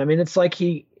on. I mean, it's like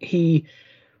he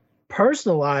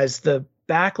personalized the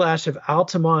backlash of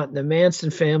Altamont and the Manson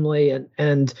family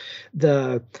and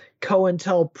the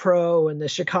COINTELPRO and the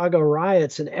Chicago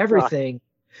riots and everything.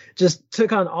 Just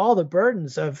took on all the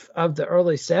burdens of the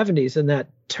early 70s and that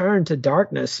turn to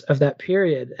darkness of that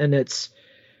period. And it's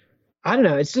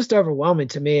just overwhelming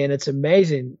to me. And it's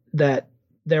amazing that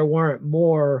there weren't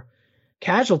more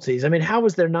casualties. I mean, how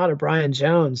was there not a Brian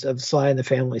Jones of Sly and the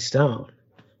Family Stone?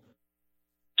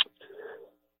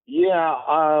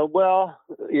 Yeah, well,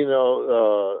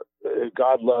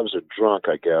 God loves a drunk,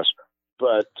 I guess,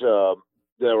 but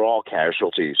they're all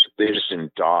casualties. They just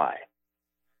didn't die.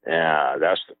 Yeah,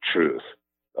 that's the truth.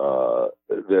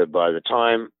 By the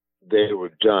time they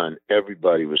were done,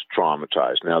 everybody was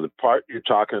traumatized. Now, the part you're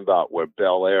talking about where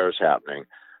Bel Air is happening,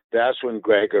 that's when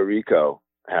Greg Errico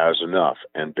has enough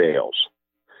and bails.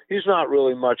 He's not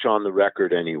really much on the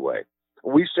record anyway.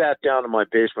 We sat down in my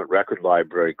basement record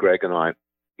library, Greg and I,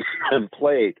 and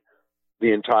played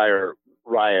the entire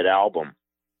Riot album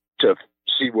to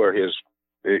see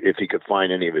if he could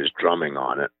find any of his drumming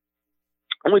on it.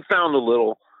 And we found a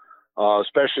little,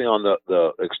 especially on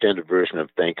the extended version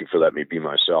of Thank You for Letting Me Be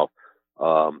Myself.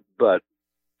 But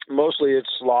mostly it's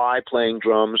Sly playing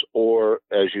drums or,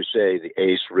 as you say, the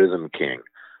Ace Rhythm King.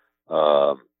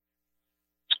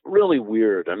 Really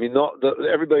weird. I mean,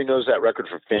 everybody knows that record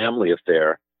for Family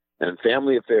Affair, and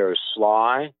Family Affair is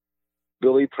Sly,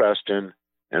 Billy Preston,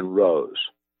 and Rose.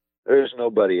 There's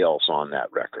nobody else on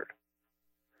that record.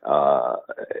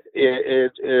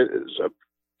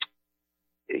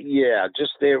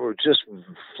 They were just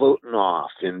floating off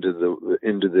into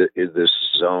this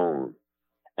zone.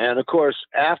 And of course,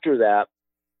 after that,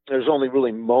 there's only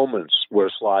really moments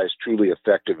where Sly is truly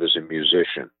effective as a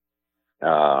musician.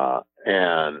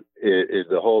 And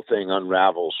the whole thing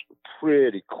unravels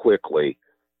pretty quickly,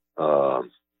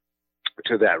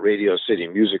 to that Radio City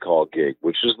Music Hall gig,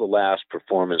 which is the last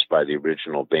performance by the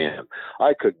original band.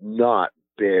 I could not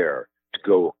bear to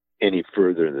go any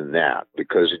further than that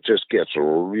because it just gets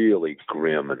really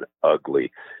grim and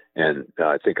ugly. And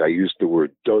I think I used the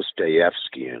word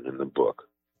Dostoevskian in the book.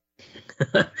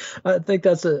 I think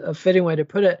that's a fitting way to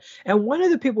put it. And one of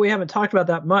the people we haven't talked about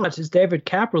that much is David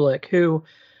Kapralik, who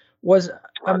was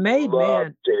a made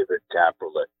man. David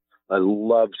Kapralik. I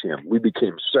loved him. We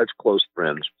became such close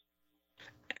friends.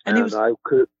 And I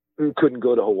couldn't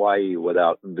go to Hawaii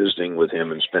without visiting with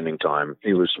him and spending time.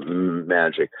 He was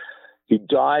magic. He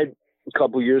died a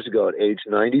couple years ago at age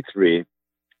 93,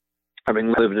 having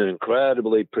lived an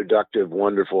incredibly productive,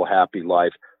 wonderful, happy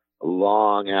life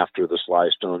long after the Sly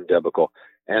Stone debacle.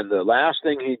 And the last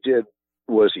thing he did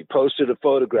was he posted a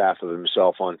photograph of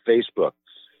himself on Facebook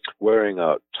wearing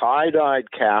a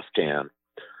tie-dyed caftan,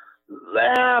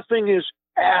 laughing his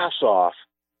ass off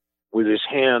with his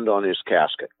hand on his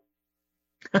casket.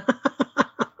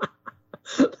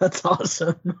 That's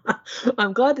awesome.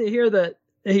 I'm glad to hear that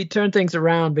he turned things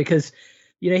around because,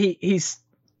 he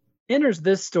enters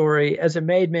this story as a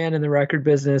made man in the record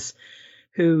business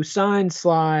who signs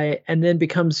Sly and then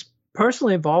becomes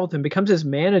personally involved with him, becomes his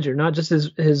manager, not just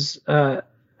his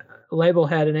label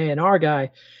head and A&R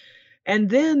guy, and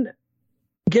then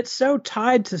gets so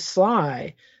tied to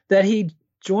Sly that he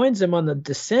joins him on the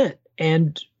descent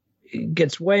and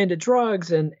gets way into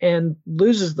drugs and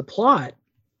loses the plot.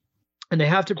 And they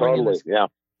have to bring in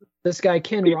this guy,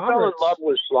 Ken Roberts. He fell in love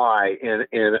with Sly in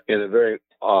a very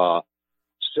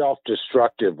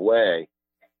self-destructive way.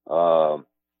 He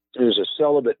was a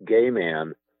celibate gay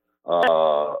man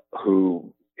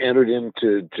who entered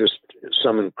into just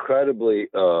some incredibly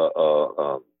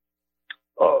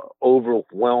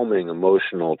overwhelming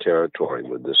emotional territory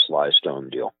with this Sly Stone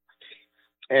deal.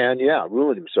 And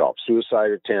ruined himself.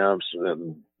 Suicide attempts,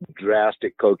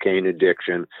 drastic cocaine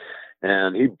addiction.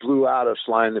 And he blew out of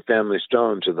Sly and the Family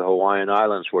Stone to the Hawaiian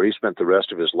Islands, where he spent the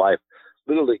rest of his life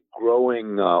literally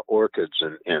growing orchids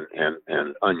and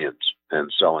onions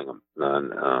and selling them.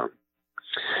 And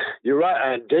you're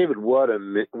right. And David,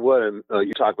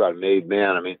 you talk about a made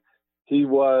man. I mean, he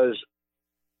was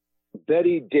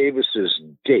Betty Davis's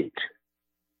date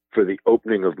for the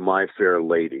opening of My Fair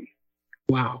Lady.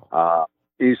 Wow.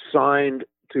 He signed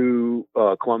to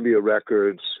Columbia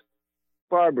Records,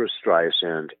 Barbra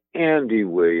Streisand, Andy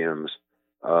Williams,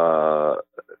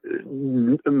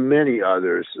 many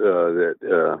others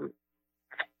that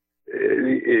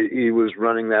he was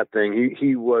running that thing.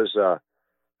 He was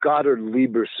Goddard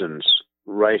Lieberson's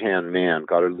right-hand man.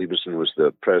 Goddard Lieberson was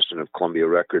the president of Columbia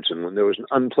Records, and when there was an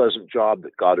unpleasant job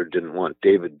that Goddard didn't want,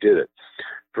 David did it.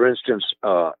 For instance,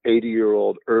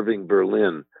 80-year-old Irving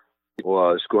Berlin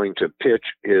was going to pitch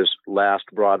his last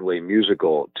Broadway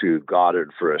musical to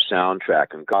Goddard for a soundtrack,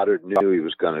 and Goddard knew he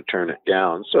was going to turn it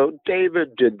down. So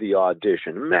David did the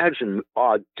audition. Imagine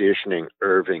auditioning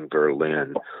Irving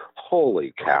Berlin.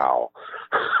 Holy cow.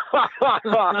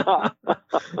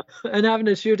 And having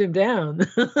to shoot him down.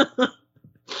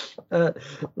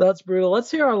 That's brutal. Let's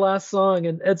hear our last song,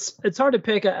 and it's hard to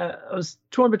pick. I was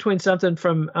torn between something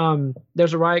from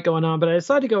There's a Riot Going On, but I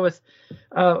decided to go with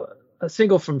a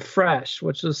single from Fresh,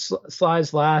 which was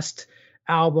Sly's last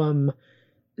album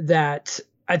that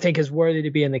I think is worthy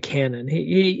to be in the canon.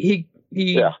 He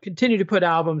continued to put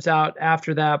albums out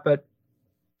after that, but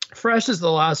Fresh is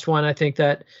the last one. I think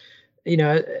that,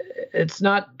 it's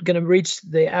not going to reach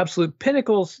the absolute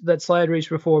pinnacles that Sly had reached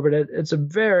before, but it's a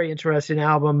very interesting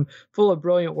album full of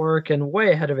brilliant work and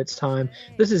way ahead of its time.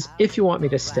 This is If You Want Me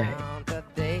to Stay.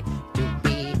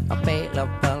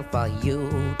 Available for you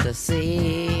to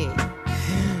see.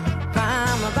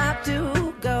 I'm about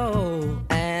to go,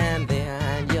 and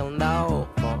then you'll know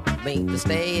for me to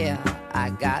stay. I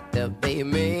got to be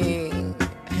me.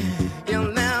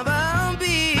 You'll never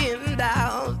be in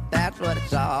doubt. That's what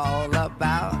it's all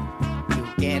about. You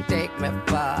can't take me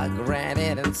for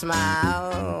granted and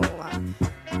smile.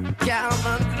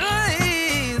 Calvin,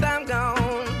 please, I'm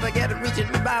gone. Forget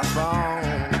reaching me by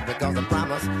phone, because I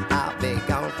promise I'll be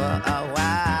gone for a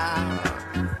while.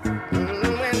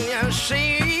 When you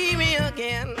see me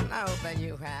again, I hope that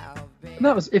you have been.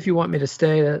 That was If You Want Me to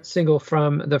Stay, that single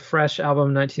from the Fresh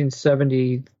album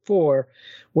 1974,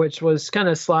 which was kind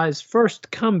of Sly's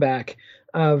first comeback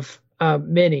of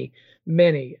many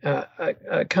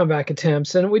comeback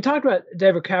attempts. And we talked about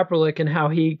David Kaperlik and how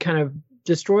he kind of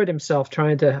destroyed himself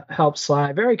trying to help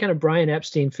Sly. Very kind of Brian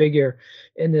Epstein figure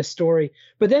in this story.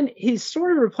 But then he's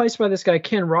sort of replaced by this guy,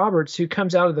 Ken Roberts, who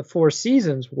comes out of the Four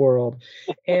Seasons world.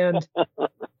 And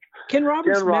Ken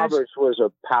Roberts was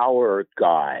a power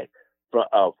guy,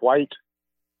 a white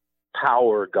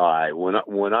power guy.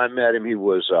 When I met him, he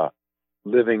was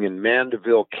living in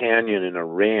Mandeville Canyon in a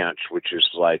ranch, which is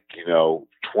like,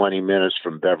 10 minutes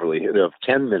from Beverly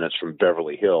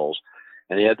Hills.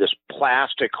 And he had this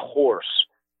plastic horse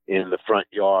in the front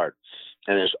yard.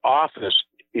 And his office,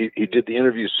 he did the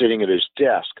interview sitting at his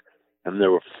desk. And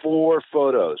there were 4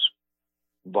 photos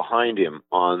behind him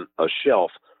on a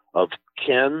shelf of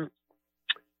Ken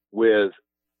with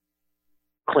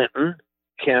Clinton,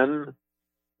 Ken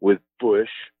with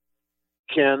Bush,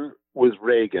 Ken with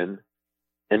Reagan,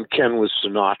 and Ken with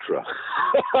Sinatra.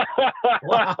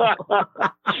 Wow.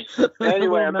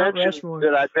 Anyway, I mentioned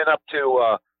that I've been up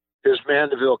to his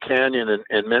Mandeville Canyon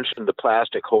and mentioned the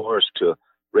plastic horse to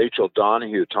Rachel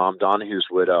Donahue, Tom Donahue's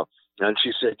widow. And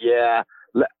she said,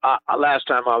 last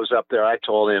time I was up there, I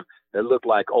told him it looked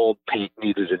like old Pete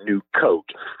needed a new coat.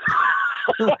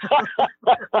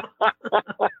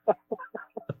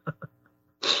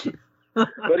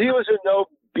 But he was a no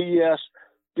BS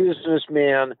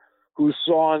businessman who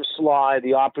saw in Sly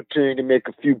the opportunity to make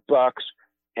a few bucks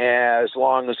as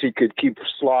long as he could keep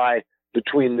Sly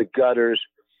between the gutters.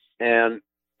 And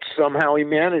somehow he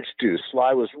managed to.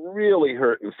 Sly was really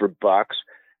hurting for bucks.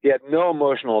 He had no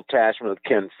emotional attachment with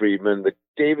Ken Friedman. The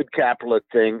David Capulet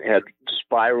thing had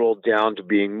spiraled down to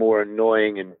being more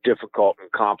annoying and difficult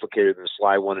and complicated than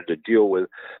Sly wanted to deal with.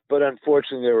 But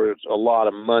unfortunately, there was a lot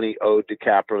of money owed to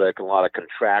Capulet and a lot of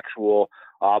contractual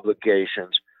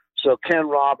obligations. So Ken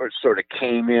Roberts sort of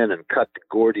came in and cut the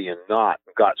Gordian knot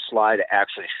and got Sly to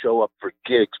actually show up for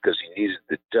gigs because he needed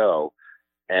the dough,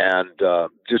 and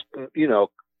just,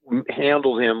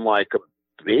 handled him like a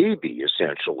baby,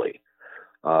 essentially.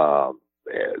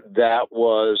 That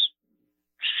was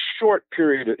short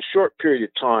period of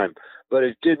time, but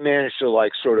it did manage to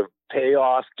like sort of pay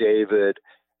off David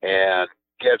and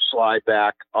get Sly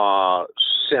back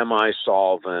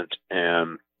semi-solvent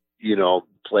and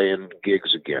playing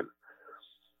gigs again.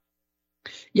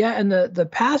 Yeah, and the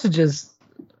passages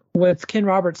with Ken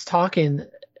Roberts talking,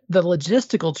 the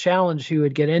logistical challenge he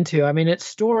would get into. I mean, it's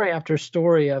story after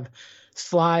story of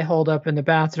Sly holed up in the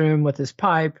bathroom with his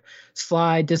pipe,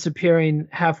 Sly disappearing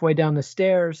halfway down the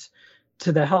stairs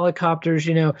to the helicopters,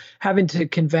 having to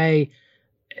convey,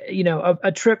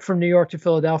 a trip from New York to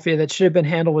Philadelphia that should have been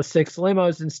handled with 6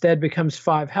 limos instead becomes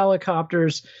 5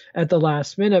 helicopters at the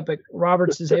last minute. But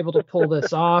Roberts is able to pull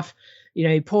this off.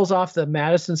 He pulls off the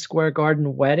Madison Square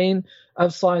Garden wedding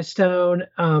of Sly Stone,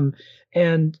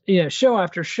 and show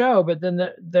after show. But then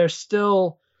there's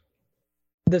still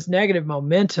this negative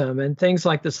momentum, and things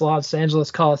like this Los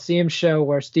Angeles Coliseum show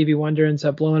where Stevie Wonder ends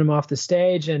up blowing him off the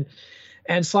stage, and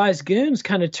Sly's goons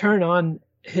kind of turn on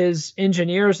his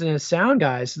engineers and his sound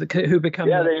guys who become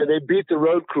they beat the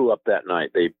road crew up that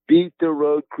night. They beat the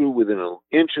road crew within an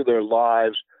inch of their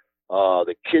lives.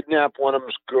 They kidnapped one of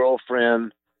them's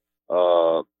girlfriend.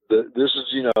 This is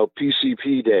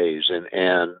PCP days,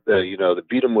 and they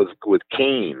beat them with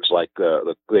canes. Like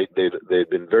they've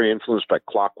been very influenced by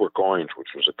Clockwork Orange,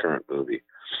 which was a current movie.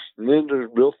 And then they're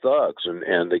real thugs,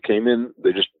 and they came in.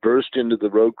 They just burst into the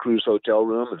road crew's hotel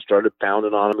room and started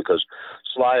pounding on them because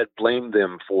Sly had blamed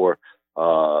them for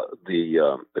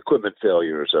the equipment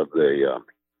failures of the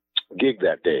gig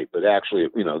that day. But actually,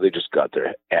 they just got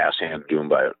their ass handed to them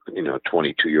by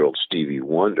 22-year-old Stevie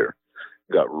Wonder.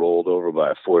 Got rolled over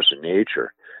by a force of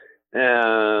nature.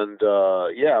 And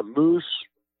Moose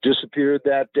disappeared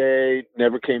that day,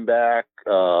 never came back.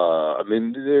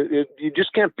 You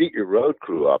just can't beat your road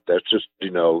crew up. That's just,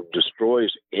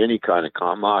 destroys any kind of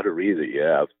camaraderie that you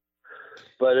have.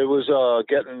 But it was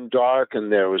getting dark,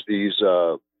 and there was these,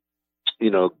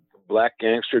 black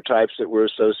gangster types that were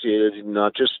associated,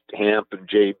 not just Hamp and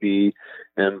JB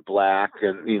and Black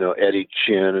and, Eddie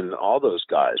Chin and all those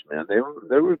guys, man.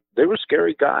 They were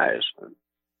scary guys.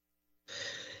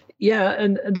 Yeah,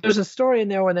 and there's a story in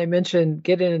there when they mention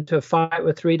getting into a fight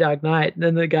with Three Dog Night, and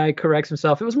then the guy corrects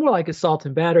himself. It was more like assault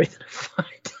and battery than a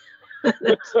fight.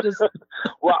 That's just...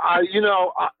 Well,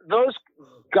 those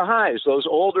guys, those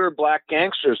older black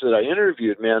gangsters that I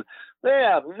interviewed, man, they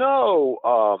have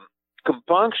no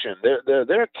compunction.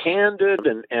 They're candid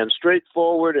and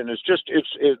straightforward, and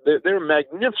they're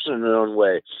magnificent in their own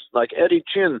way. Like Eddie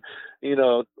Chin,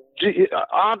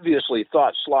 obviously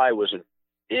thought Sly was an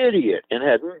idiot and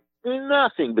had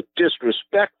nothing but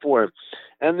disrespect for him,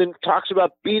 and then talks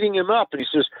about beating him up, and he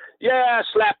says, "Yeah,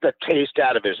 slap the taste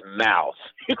out of his mouth."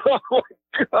 Oh my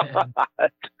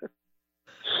God.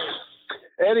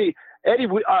 Eddie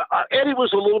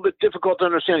was a little bit difficult to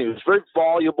understand. He was very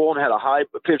voluble and had a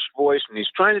high-pitched voice, and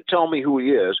he's trying to tell me who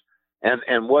he is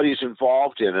and what he's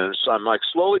involved in. And so I'm like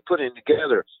slowly putting it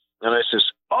together. And I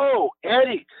says, "Oh,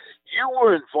 Eddie, you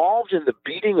were involved in the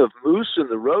beating of Moose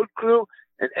and the road crew?"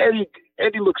 And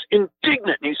Eddie looks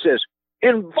indignant, and he says,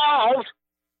 "Involved?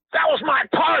 That was my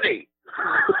party."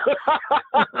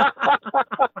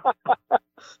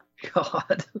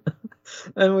 God.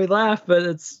 And we laugh, but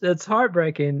it's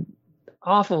heartbreaking,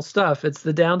 awful stuff. It's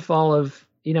the downfall of,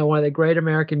 one of the great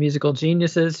American musical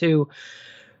geniuses who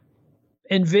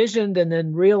envisioned and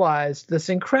then realized this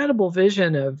incredible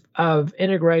vision of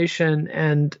integration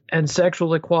and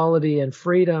sexual equality and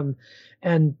freedom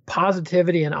and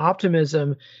positivity and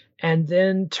optimism, and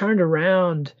then turned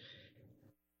around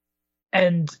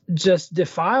and just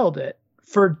defiled it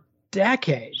for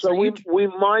decades. So we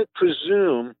might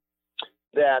presume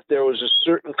that there was a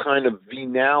certain kind of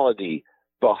venality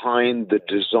behind the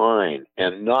design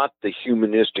and not the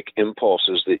humanistic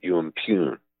impulses that you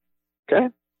impugn. Okay?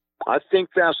 I think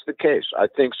that's the case. I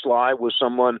think Sly was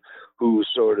someone who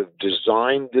sort of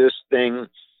designed this thing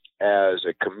as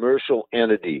a commercial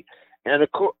entity. And of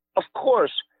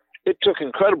course, it took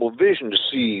incredible vision to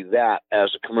see that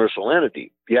as a commercial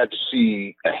entity. You had to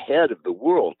see ahead of the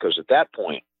world, because at that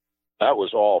point, that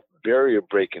was all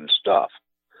barrier-breaking stuff.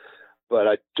 But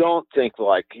I don't think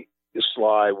like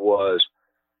Sly was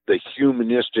the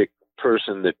humanistic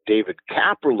person that David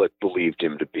Kaperlich believed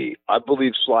him to be. I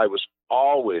believe Sly was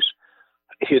always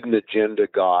a hidden agenda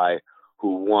guy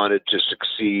who wanted to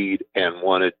succeed and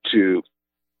wanted to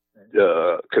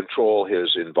control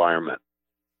his environment,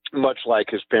 much like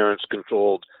his parents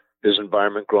controlled his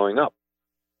environment growing up.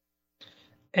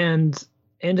 And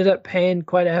ended up paying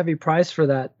quite a heavy price for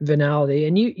that venality.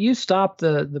 And you stopped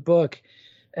the book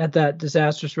at that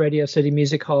disastrous Radio City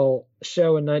Music Hall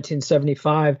show in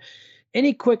 1975.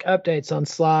 Any quick updates on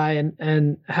Sly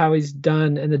and how he's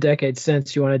done in the decades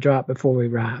since you want to drop before we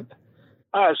wrap?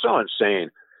 So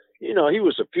insane. You know, he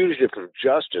was a fugitive from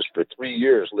justice for 3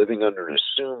 years, living under an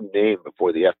assumed name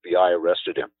before the FBI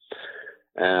arrested him.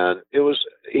 And it was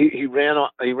he ran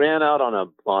out on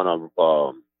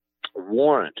a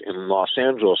warrant in Los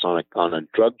Angeles on a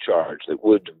drug charge that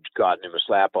would have gotten him a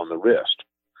slap on the wrist.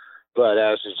 But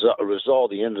as a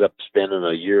result, he ended up spending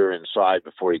a year inside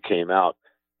before he came out.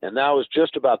 And that was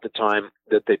just about the time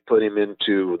that they put him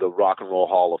into the Rock and Roll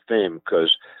Hall of Fame,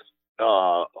 because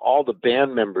all the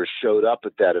band members showed up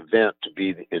at that event to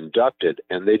be inducted,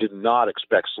 and they did not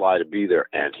expect Sly to be there,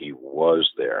 and he was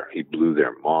there. He blew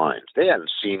their minds. They hadn't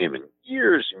seen him in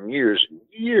years and years and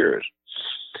years.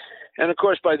 And, of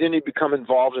course, by then he'd become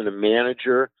involved in a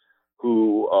manager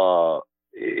who,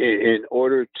 in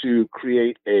order to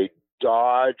create a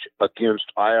dodge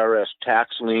against IRS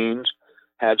tax liens,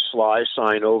 had Sly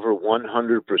sign over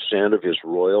 100% of his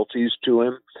royalties to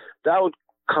him. That would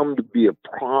come to be a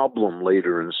problem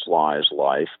later in Sly's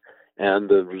life, and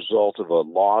the result of a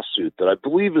lawsuit that I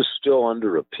believe is still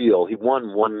under appeal. He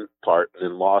won one part and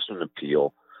then lost an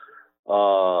appeal.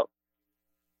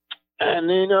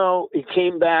 And, you know, he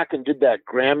came back and did that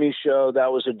Grammy show.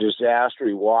 That was a disaster.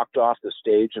 He walked off the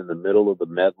stage in the middle of the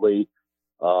medley.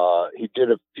 He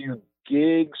did a few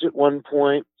gigs at one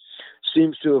point.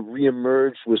 Seems to have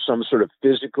reemerged with some sort of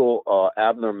physical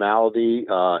abnormality,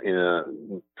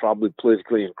 probably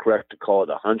politically incorrect to call it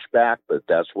a hunchback, but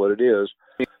that's what it is.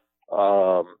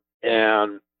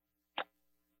 And,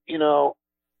 you know,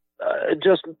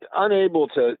 just unable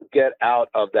to get out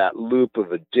of that loop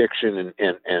of addiction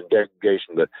and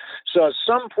degradation. But so at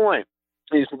some point,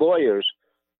 these lawyers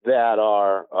that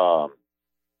are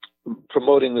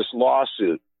promoting this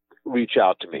lawsuit reach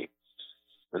out to me.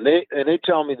 And they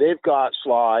tell me they've got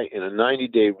Sly in a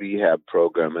 90-day rehab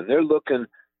program, and they're looking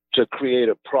to create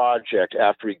a project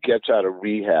after he gets out of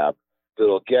rehab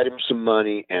that'll get him some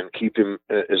money and keep him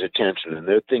his attention. And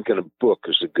they're thinking a book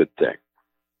is a good thing.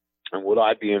 And would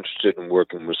I be interested in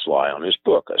working with Sly on his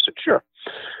book? I said, sure.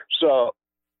 So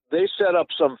they set up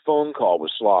some phone call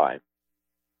with Sly,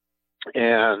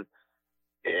 and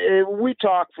we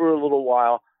talked for a little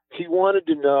while. He wanted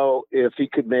to know if he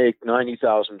could make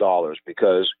 $90,000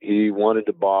 because he wanted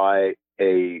to buy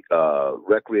a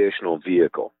recreational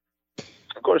vehicle.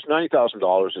 Of course,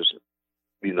 $90,000 is,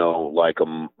 you know, like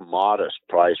a modest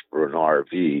price for an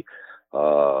RV.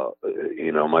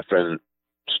 You know, my friend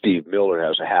Steve Miller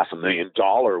has a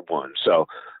 $500,000 one. So,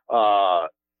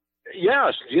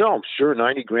 yes, you know, sure,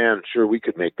 90 grand, sure, we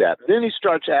could make that. And then he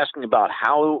starts asking about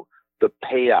how the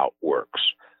payout works.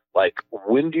 Like,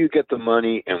 when do you get the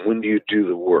money and when do you do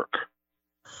the work?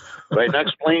 Right? And I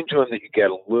explained to him that you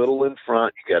get a little in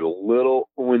front, you get a little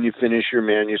when you finish your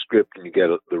manuscript, and you get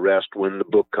the rest when the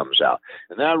book comes out.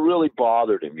 And that really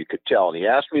bothered him, you could tell. And he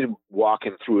asked me to walk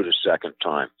him through it a second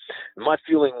time. And my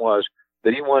feeling was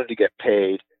that he wanted to get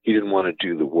paid. He didn't want to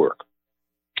do the work.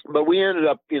 But we ended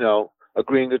up, you know,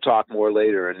 agreeing to talk more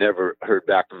later and never heard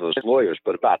back from those lawyers.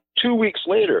 But about 2 weeks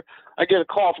later, I get a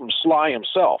call from Sly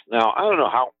himself. Now, I don't know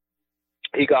how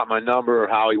he got my number or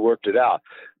how he worked it out,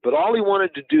 but all he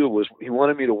wanted to do was he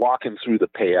wanted me to walk him through the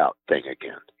payout thing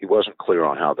again. He wasn't clear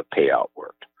on how the payout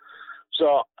worked.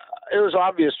 So it was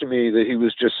obvious to me that he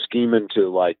was just scheming to,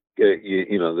 like,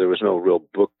 you know, there was no real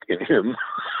book in him.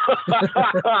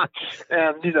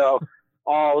 And, you know,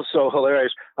 all so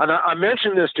hilarious. And I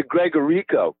mentioned this to Greg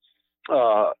Arico,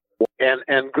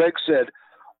 and Greg said,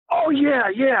 oh,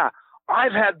 yeah,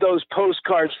 I've had those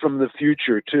postcards from the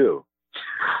future, too.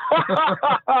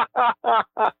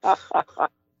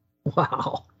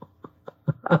 Wow.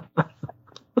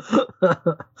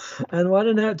 And what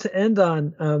a note to end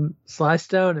on, Sly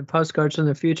Stone and Postcards from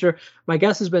the Future. My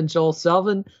guest has been Joel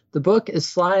Selvin. The book is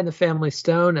Sly and the Family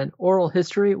Stone, an oral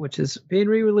history, which is being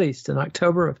re-released in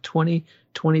October of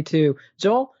 2022.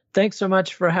 Joel, thanks so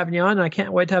much for having you on. I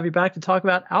can't wait to have you back to talk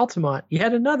about Altamont. You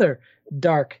had another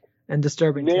dark and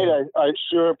disturbing Nate, tale. I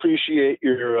sure appreciate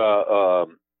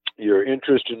your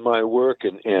interest in my work,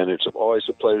 and it's always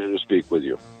a pleasure to speak with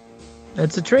you.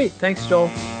 It's a treat. Thanks,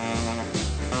 Joel.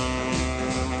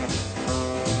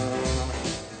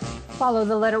 Follow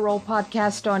the Let It Roll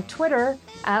podcast on Twitter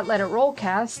at Let It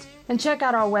Rollcast, and check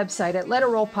out our website at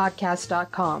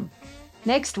letitrollpodcast.com.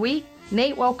 Next week,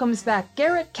 Nate welcomes back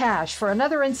Garrett Cash for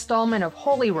another installment of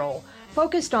Holy Roll,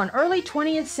 focused on early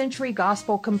 20th century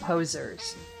gospel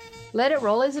composers. Let It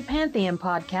Roll is a Pantheon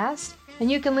podcast,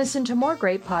 and you can listen to more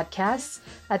great podcasts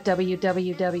at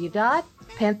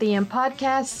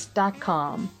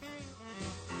www.pantheonpodcasts.com.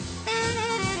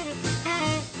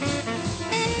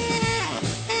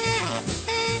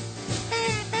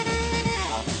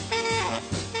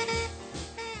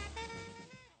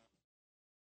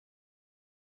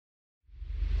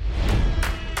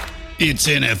 It's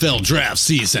NFL draft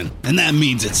season, and that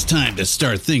means it's time to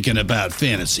start thinking about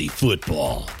fantasy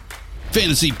football.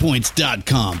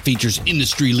 FantasyPoints.com features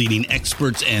industry-leading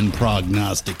experts and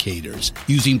prognosticators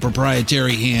using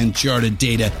proprietary hand-charted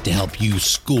data to help you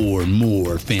score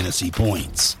more fantasy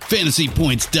points.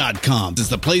 FantasyPoints.com is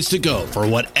the place to go for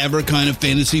whatever kind of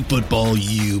fantasy football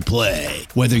you play.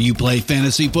 Whether you play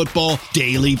fantasy football,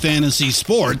 daily fantasy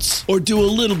sports, or do a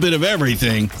little bit of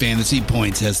everything, Fantasy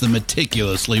Points has the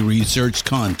meticulously researched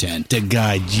content to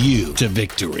guide you to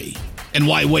victory. And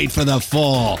why wait for the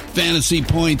fall? Fantasy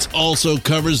Points also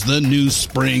covers the new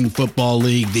spring football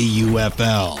league, the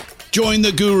UFL. Join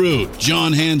the guru,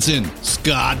 John Hansen,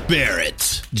 Scott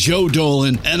Barrett, Joe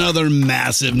Dolan, and other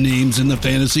massive names in the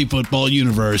fantasy football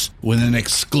universe with an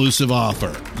exclusive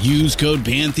offer. Use code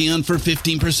Pantheon for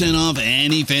 15% off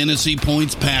any Fantasy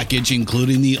Points package,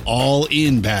 including the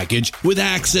all-in package, with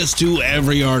access to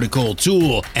every article,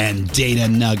 tool, and data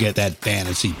nugget that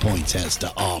Fantasy Points has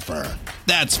to offer.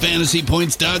 That's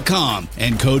FantasyPoints.com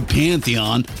and code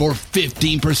Pantheon for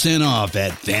 15% off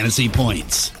at Fantasy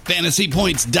Points.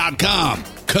 FantasyPoints.com,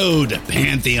 code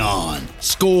Pantheon.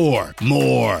 Score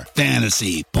more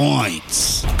fantasy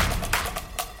points.